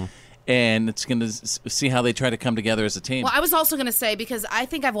 obviously. Mm-hmm. And it's going to see how they try to come together as a team. Well, I was also going to say, because I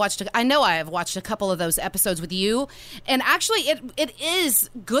think I know I have watched a couple of those episodes with you, and actually it is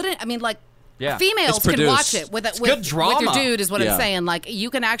good. I mean, like, Yeah. females It's can produced. watch it with good your drama. dude, is what Yeah. I'm saying. Like, you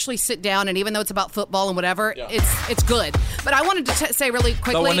can actually sit down, and even though it's about football and whatever, it's good. But I wanted to say really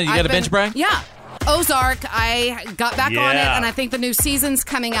quickly. one that you got a bench brag? Yeah. Ozark, I got back on it, Yeah. and I think the new season's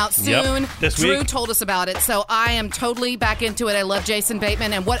coming out Yep. soon. This Drew week. told us about it, so I am totally back into it. I love Jason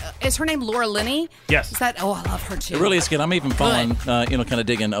Bateman, and what is her name? Laura Linney? Yes. Is that? Oh, I love her too. It really is good. I'm even following, kind of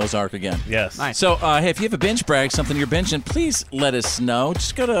digging Ozark again. Yes. Nice. So, hey, if you have a binge brag, something you're binging, please let us know.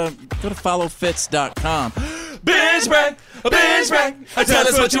 Just go to followfitz.com. Binge brag, a binge brag. Tell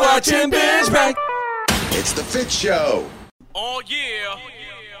us what you're watching, binge brag. It's the Fitz Show. Oh, yeah.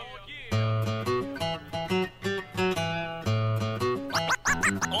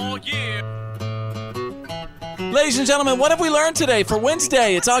 Oh, yeah. Ladies and gentlemen, what have we learned today for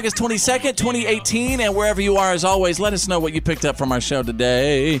Wednesday? It's August 22nd, 2018, and wherever you are, as always, let us know what you picked up from our show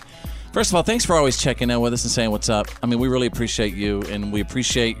today. First of all, thanks for always checking in with us and saying what's up. I mean, we really appreciate you, and we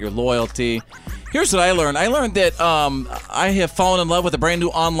appreciate your loyalty. Here's what I learned. I learned that I have fallen in love with a brand new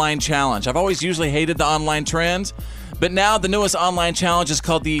online challenge. I've always usually hated the online trends, but now the newest online challenge is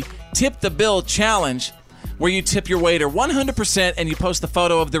called the Tip the Bill Challenge, where you tip your waiter 100% and you post the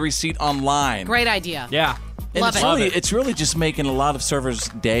photo of the receipt online. Great idea. Yeah. And Love it's it. really, it's really just making a lot of servers'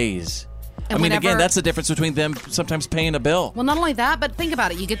 days. And I mean, whenever- again, that's the difference between them sometimes paying a bill. Well, not only that, but think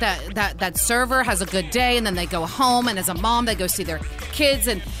about it. You get that server has a good day, and then they go home, and as a mom, they go see their kids,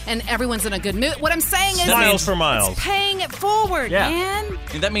 and everyone's in a good mood. What I'm saying is, Miles for miles. It's paying it forward, man.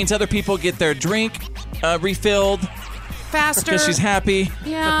 And that means other people get their drink refilled Faster. because she's happy.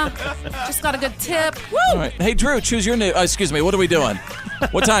 Yeah, just got a good tip. Woo! All right. Hey, Drew, choose your new. Excuse me. What are we doing?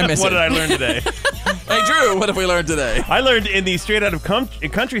 What time is it? What did I learn today? Hey, Drew, what have we learned today? I learned in the Straight Out of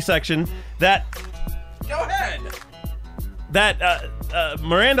Country section that. Go ahead. That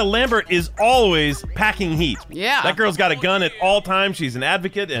Miranda Lambert is always packing heat. Yeah. That girl's got a gun at all times. She's an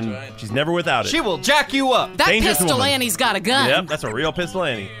advocate, and she's never without it. She will jack you up. That Dangerous Pistol woman. Annie's got a gun. Yep, that's a real Pistol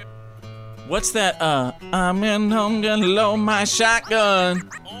Annie. What's that? I'm in home, gonna load my shotgun.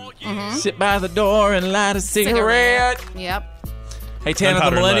 Sit by the door and light a cigarette. Yep. Hey, Tanner the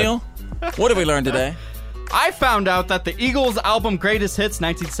Gunpowder and Millennial, what did we learn today? I found out that the Eagles' album Greatest Hits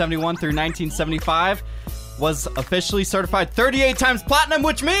 1971 through 1975 was officially certified 38 times platinum,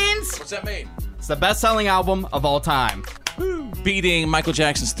 which means What's that mean? it's the best-selling album of all time. Beating Michael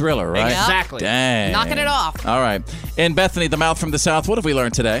Jackson's Thriller, right? Exactly. Dang. Knocking it off. All right. And Bethany, the mouth from the South, what have we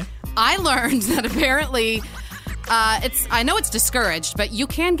learned today? I learned that apparently I know it's discouraged, but you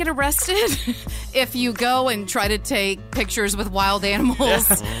can get arrested if you go and try to take pictures with wild animals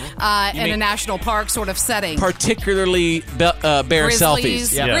in a national park sort of setting. Particularly bear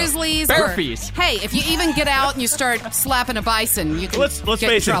selfies. Grizzlies. Bear or- fees. Hey, if you even get out and you start slapping a bison, you can Let's get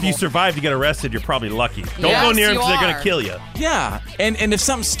face in it, if you trouble. survive to get arrested, you're probably lucky. Don't Yes, go near them you because they're going are. to kill you. Yeah. And if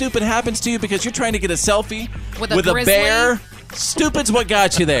something stupid happens to you because you're trying to get a selfie With a grizzly? bear, stupid's what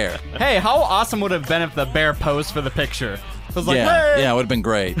got you there. Hey, how awesome would it have been if the bear posed for the picture? It was like, Yeah, "Hey." it would have been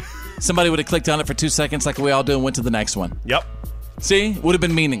great. Somebody would have clicked on it for 2 seconds like we all do and went to the next one. Yep. See? Would have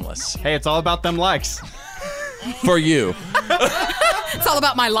been meaningless Hey, it's all about them likes. for you. It's all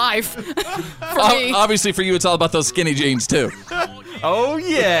about my life. For me. Obviously for you, it's all about those skinny jeans too. Oh,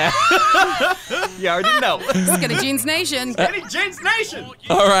 yeah. You already know. Skinny Jeans Nation. Skinny Jeans Nation.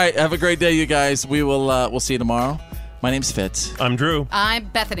 All right. Have a great day, you guys. We'll see you tomorrow. My name's Fitz. I'm Drew. I'm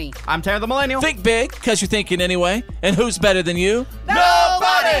Bethany. I'm Tanner the Millennial. Think big, because you're thinking anyway. And who's better than you?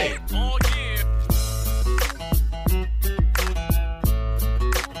 Nobody!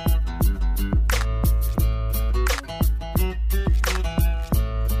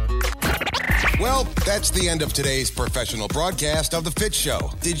 Well, that's the end of today's professional broadcast of The Fitz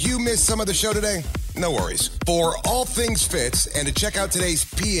Show. Did you miss some of the show today? No worries. For all things Fitz and to check out today's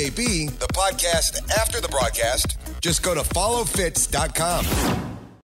PAB, the podcast after the broadcast, just go to followfitz.com.